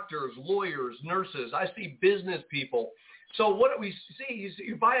see doctors, lawyers, nurses. I see business people. So what we see is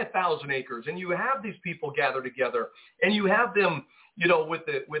you buy 1,000 acres and you have these people gather together and you have them,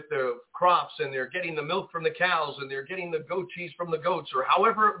 with the crops, and they're getting the milk from the cows and they're getting the goat cheese from the goats, or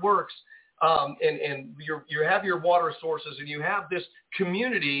however it works. And you have your water sources, and you have this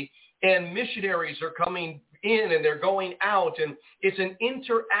community, and missionaries are coming in and they're going out, and it's an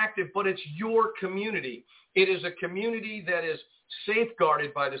interactive, but it's your community. It is a community that is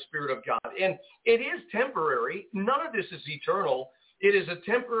safeguarded by the Spirit of God. And it is temporary. None of this is eternal. It is a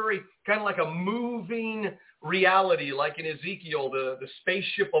temporary, kind of like a moving reality, like in Ezekiel, the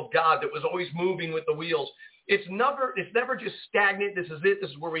spaceship of God that was always moving with the wheels. It's never just stagnant. This is it. This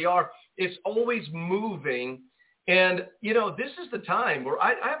is where we are. It's always moving. And, this is the time where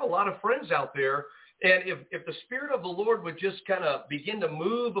I have a lot of friends out there. And if the Spirit of the Lord would just kind of begin to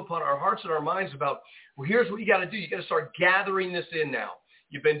move upon our hearts and our minds about, well, here's what you got to do. You got to start gathering this in now.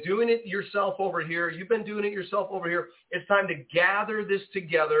 You've been doing it yourself over here. You've been doing it yourself over here. It's time to gather this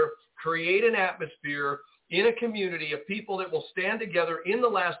together, create an atmosphere in a community of people that will stand together in the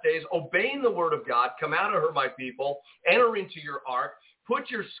last days, obeying the word of God. Come out of her, my people. Enter into your ark.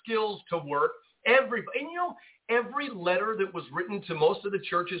 Put your skills to work. Every letter that was written to most of the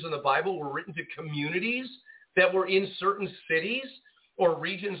churches in the Bible were written to communities that were in certain cities or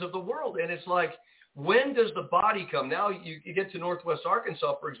regions of the world. And it's like, when does the body come? Now you get to Northwest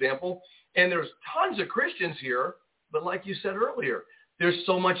Arkansas, for example, and there's tons of Christians here, but like you said earlier, there's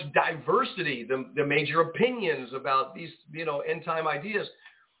so much diversity, the major opinions about these, end time ideas.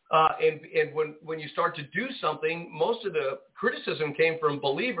 And when you start to do something, most of the criticism came from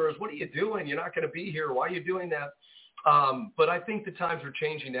believers. What are you doing? You're not going to be here. Why are you doing that? But I think the times are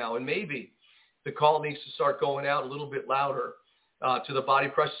changing now, and maybe the call needs to start going out a little bit louder to the body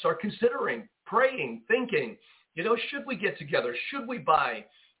of Christ, start considering, praying, thinking, should we get together? Should we buy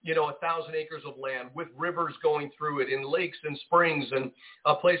 1,000 acres of land with rivers going through it, and lakes and springs, and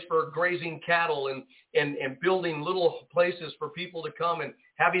a place for grazing cattle, and building little places for people to come, and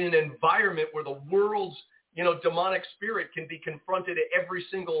having an environment where the world's, demonic spirit can be confronted at every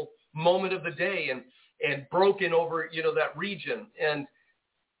single moment of the day and broken over, that region. And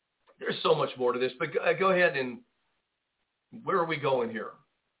there's so much more to this, but go ahead, and where are we going here?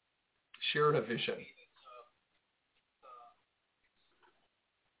 Sharing a vision.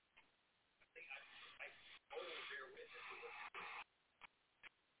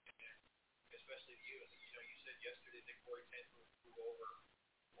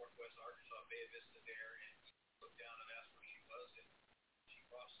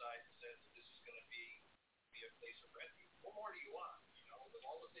 And says this is going to be a place of refuge. What more do you want? With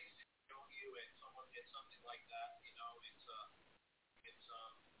all the things that show you, and someone did something like that, it's so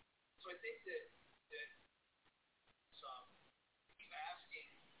I think that keep asking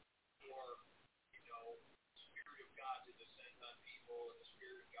for Spirit of God to descend on people, and the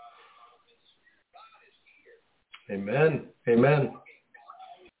Spirit of God to come, and the Spirit of God is here. Amen. Amen. And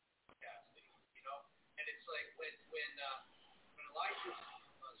it's like when Elijah's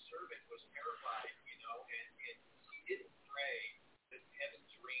servant was terrified, and he didn't pray that heavens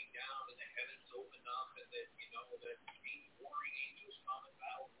rained down and the heavens opened up and that, that warring angels come and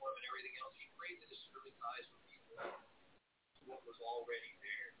battle for him and everything else. He prayed that his servant's eyes would be open to what was already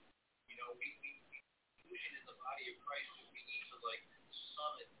there. We in the body of Christ, we need to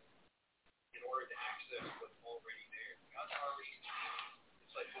summon in order to access what's already there. God's already,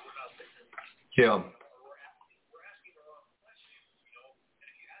 it's like, we're not listening. Yeah.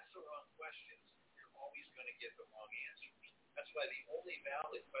 That's why the only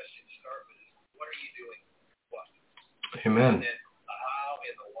valid question to start with is, what are you doing? What? Amen. And then the how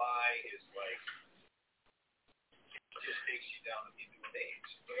and the why is it just takes you down into an age.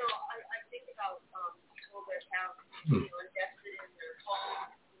 I think about people that have invested in their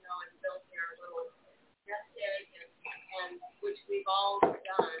home, and built their little nest egg, and which we've all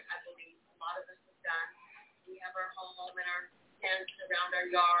done, I believe. A lot of us have done. We have our home and our fence around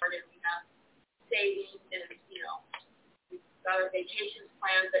our yard, and we have savings, and got our vacations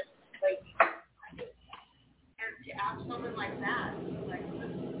planned, but and to ask someone like that,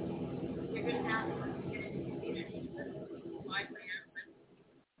 you're going to have to get into community with wide land and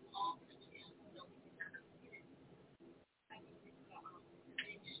all the chance, so we can have a community. I think it's a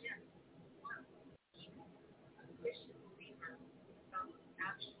big shift. A Christian believer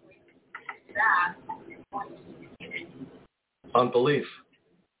actually that going to community. Unbelief.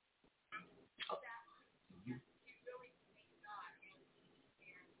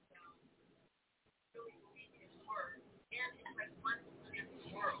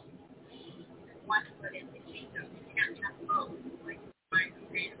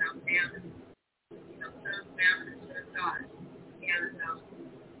 mammon. Serve mammon instead of God. And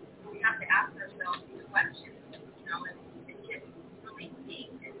we have to ask ourselves these questions, and get really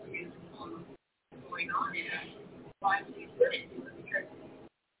deep into what's going on in us. Why we wouldn't do it? Because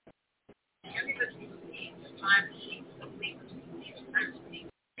everybody needs time to be believers, needs time to be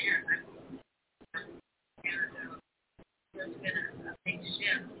there. And there's been a big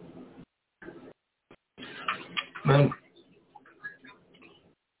shift. Man.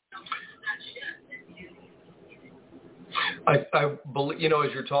 I believe,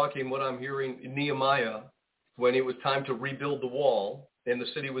 as you're talking, what I'm hearing, Nehemiah, when it was time to rebuild the wall and the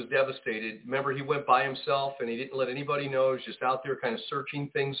city was devastated, remember he went by himself and he didn't let anybody know. He was just out there kind of searching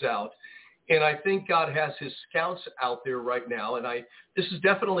things out. And I think God has his scouts out there right now. And this is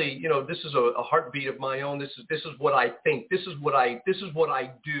definitely, this is a heartbeat of my own. This is what I think. This is what I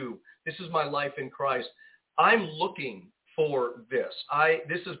do. This is my life in Christ. I'm looking for this.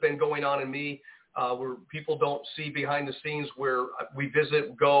 This has been going on in me. Where people don't see behind the scenes, where we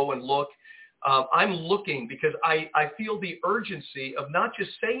visit, go and look. I'm looking because I feel the urgency of not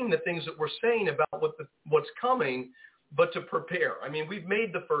just saying the things that we're saying about what's coming, but to prepare. I mean, we've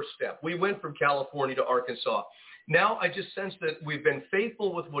made the first step. We went from California to Arkansas. Now I just sense that we've been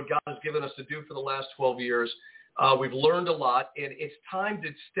faithful with what God has given us to do for the last 12 years. We've learned a lot, and it's time to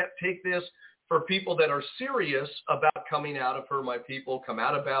take this for people that are serious about coming out of her, my people, come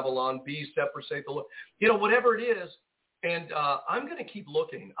out of Babylon, be separate, say the Lord, whatever it is. And I'm going to keep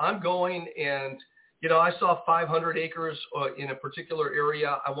looking. I'm going, and, I saw 500 acres in a particular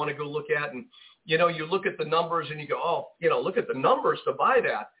area I want to go look at. And, you look at the numbers and you go, look at the numbers to buy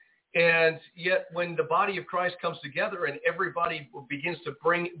that. And yet when the body of Christ comes together and everybody begins to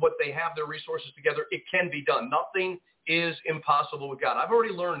bring what they have, their resources together, it can be done. Nothing is impossible with God. I've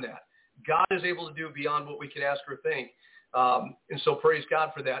already learned that. God is able to do beyond what we could ask or think. And so praise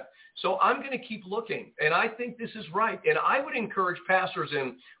God for that. So I'm going to keep looking. And I think this is right. And I would encourage pastors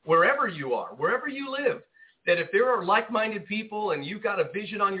in wherever you are, wherever you live, that if there are like-minded people and you've got a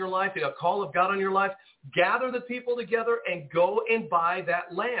vision on your life and a call of God on your life, gather the people together and go and buy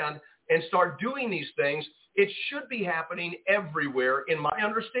that land and start doing these things. It should be happening everywhere, in my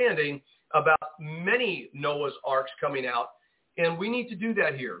understanding, about many Noah's Arks coming out. And we need to do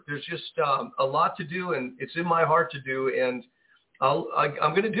that here. There's just a lot to do, and it's in my heart to do, and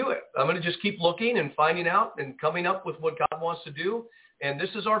I'm going to do it. I'm going to just keep looking and finding out and coming up with what God wants to do. And this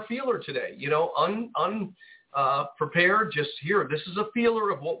is our feeler today, prepared, just here. This is a feeler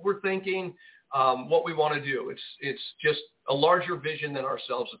of what we're thinking, what we want to do. It's just a larger vision than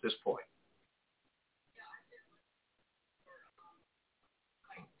ourselves at this point.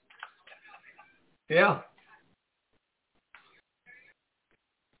 Yeah.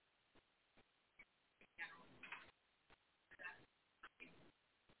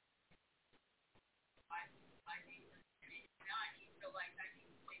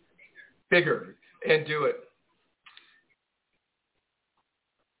 Bigger and do it.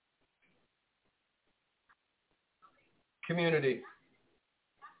 Community.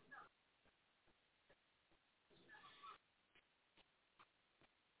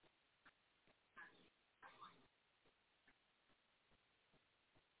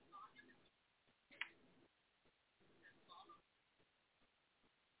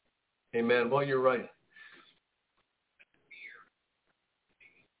 Amen. Well, you're right.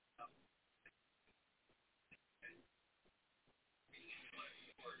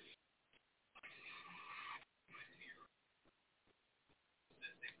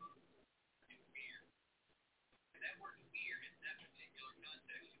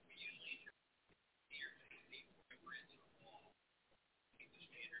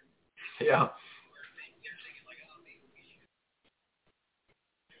 Yeah.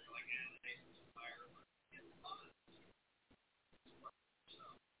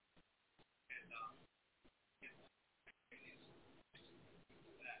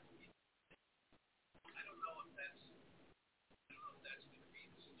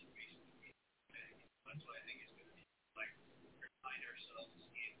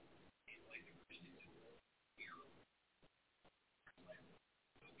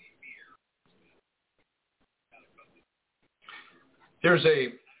 There's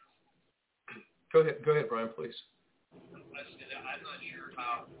go ahead, Brian, please. I'm not sure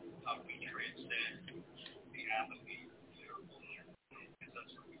how we transcend the apathy, because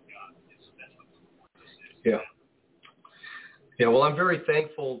that's what we've got. That's what the Lord is. Yeah. Yeah, well, I'm very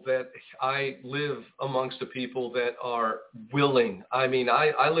thankful that I live amongst the people that are willing. I mean,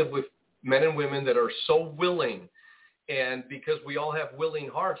 I live with men and women that are so willing. And because we all have willing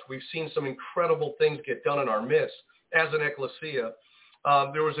hearts, we've seen some incredible things get done in our midst as an ecclesia.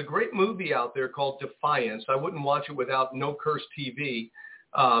 There was a great movie out there called Defiance. I wouldn't watch it without No Curse TV.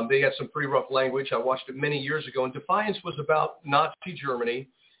 They got some pretty rough language. I watched it many years ago. And Defiance was about Nazi Germany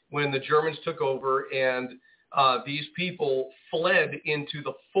when the Germans took over, and these people fled into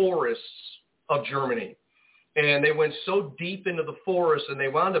the forests of Germany. And they went so deep into the forest, and they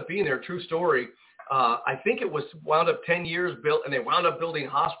wound up being there. True story. I think it was wound up 10 years built, and they wound up building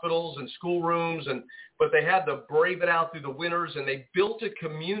hospitals and schoolrooms, but they had to brave it out through the winters, and they built a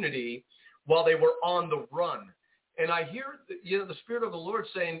community while they were on the run. And I hear, the Spirit of the Lord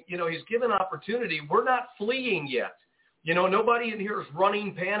saying, he's given opportunity. We're not fleeing yet. Nobody in here is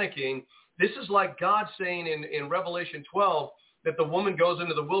running, panicking. This is like God saying in Revelation 12 that the woman goes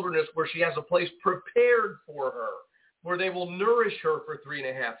into the wilderness where she has a place prepared for her, where they will nourish her for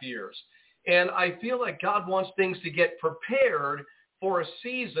 3.5 years. And I feel like God wants things to get prepared for a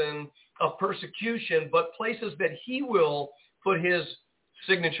season of persecution, but places that he will put his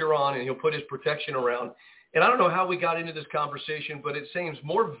signature on and he'll put his protection around. And I don't know how we got into this conversation, but it seems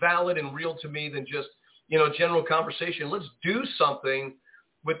more valid and real to me than just, general conversation. Let's do something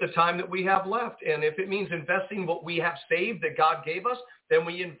with the time that we have left. And if it means investing what we have saved that God gave us, then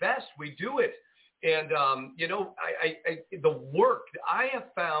we invest, we do it. And, the work I have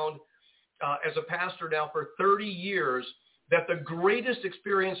found as a pastor now for 30 years, that the greatest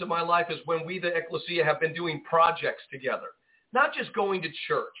experience of my life is when we, the ecclesia, have been doing projects together. Not just going to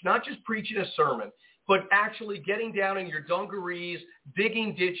church, not just preaching a sermon, but actually getting down in your dungarees,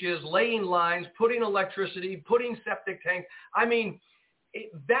 digging ditches, laying lines, putting electricity, putting septic tanks. I mean,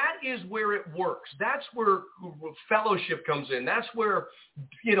 that is where it works. That's where fellowship comes in. That's where,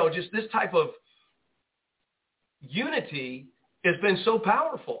 just this type of unity has been so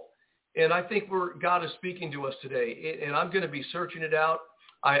powerful. And I think God is speaking to us today. And I'm going to be searching it out.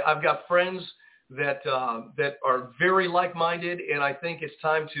 I've got friends that are very like-minded, and I think it's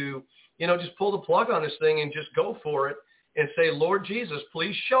time to, just pull the plug on this thing and just go for it and say, Lord Jesus,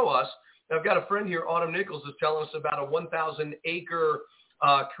 please show us. I've got a friend here, Autumn Nichols, is telling us about a 1,000-acre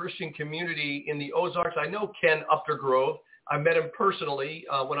Christian community in the Ozarks. I know Ken Updergrove. I met him personally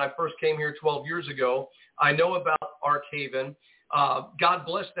when I first came here 12 years ago. I know about Ark Haven. God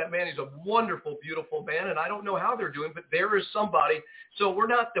bless that man. He's a wonderful, beautiful man, and I don't know how they're doing, but there is somebody. So we're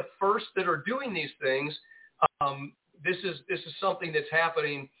not the first that are doing these things. This is something that's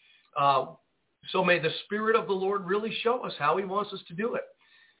happening. So may the Spirit of the Lord really show us how he wants us to do it.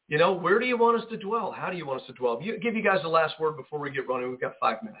 Where do you want us to dwell? How do you want us to dwell? Give you guys the last word before we get running. We've got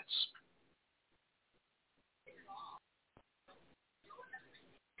 5 minutes.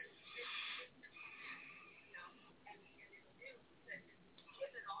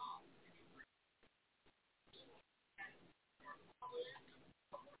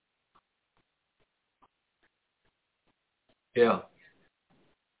 Yeah.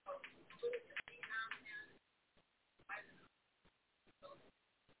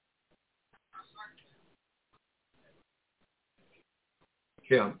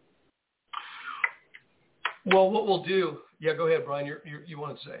 Yeah. Well, what we'll do, go ahead, Brian. You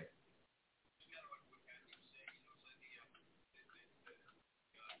want to say?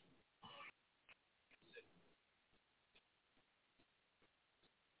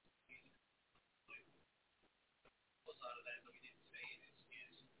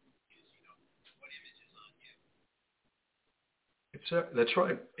 That's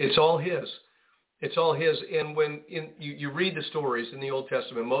right. It's all his. It's all his. And when you read the stories in the Old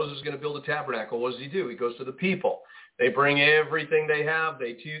Testament, Moses is going to build a tabernacle. What does he do? He goes to the people. They bring everything they have.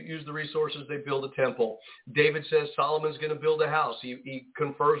 They use the resources. They build a temple. David says Solomon's going to build a house. He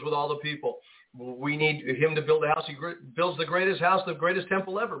confers with all the people. We need him to build a house. He builds the greatest house, the greatest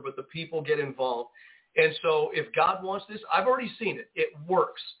temple ever, but the people get involved. And so if God wants this, I've already seen it. It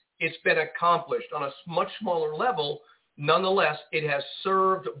works. It's been accomplished on a much smaller level. Nonetheless, it has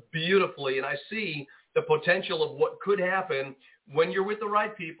served beautifully, and I see the potential of what could happen when you're with the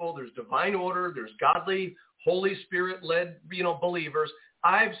right people. There's divine order. There's godly, Holy Spirit-led, believers.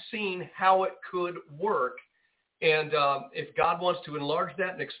 I've seen how it could work, and if God wants to enlarge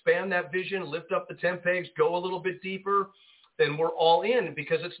that and expand that vision, lift up the tent pegs, go a little bit deeper, then we're all in,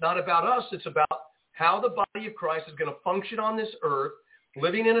 because it's not about us. It's about how the body of Christ is going to function on this earth,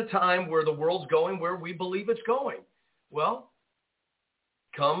 living in a time where the world's going where we believe it's going. Well,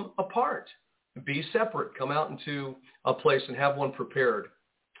 come apart, be separate, come out into a place and have one prepared.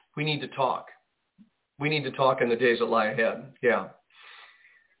 We need to talk. We need to talk in the days that lie ahead. Yeah.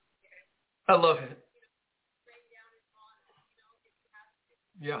 I love it.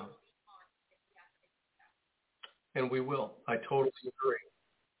 Yeah. And we will. I totally agree.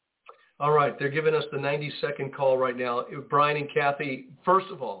 All right, they're giving us the 90-second call right now. Brian and Cathy, first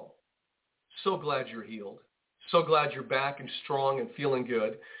of all, so glad you're healed. So glad you're back and strong and feeling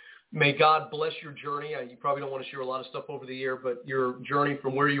good. May God bless your journey. You probably don't want to share a lot of stuff over the air, but your journey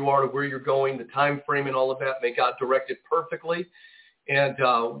from where you are to where you're going, the time frame and all of that, may God direct it perfectly. And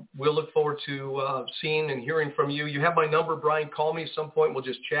we'll look forward to seeing and hearing from you. You have my number, Brian. Call me at some point. We'll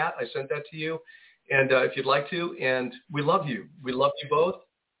just chat. I sent that to you. And if you'd like to. And we love you. We love you both.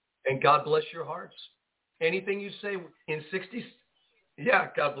 And God bless your hearts. Anything you say in 60? Yeah,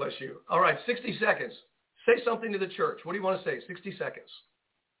 God bless you. All right, 60 seconds. Say something to the church. What do you want to say? 60 seconds.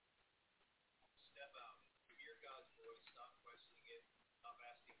 Step out. Hear God's voice. Stop questioning it. Stop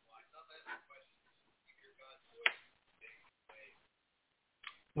asking why. Stop asking questions. You hear God's voice.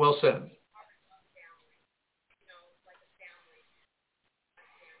 Well said.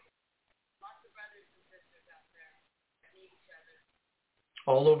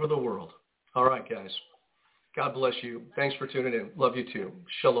 All over the world. All right, guys. God bless you. Thanks for tuning in. Love you too.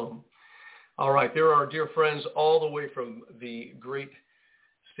 Shalom. All right. There are our dear friends all the way from the great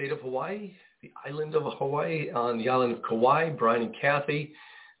state of Hawaii, the island of Hawaii, on the island of Kauai, Brian and Cathy,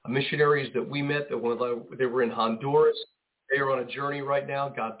 missionaries that we met. They were in Honduras. They are on a journey right now.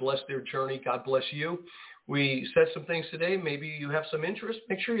 God bless their journey. God bless you. We said some things today. Maybe you have some interest.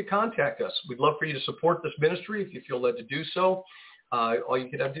 Make sure you contact us. We'd love for you to support this ministry if you feel led to do so. All you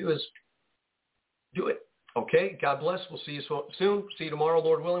got to do is do it. Okay? God bless. We'll see you soon. See you tomorrow,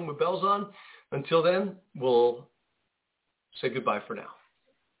 Lord willing, with bells on. Until then, we'll say goodbye for now.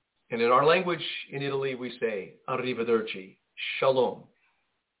 And in our language, in Italy, we say arrivederci. Shalom.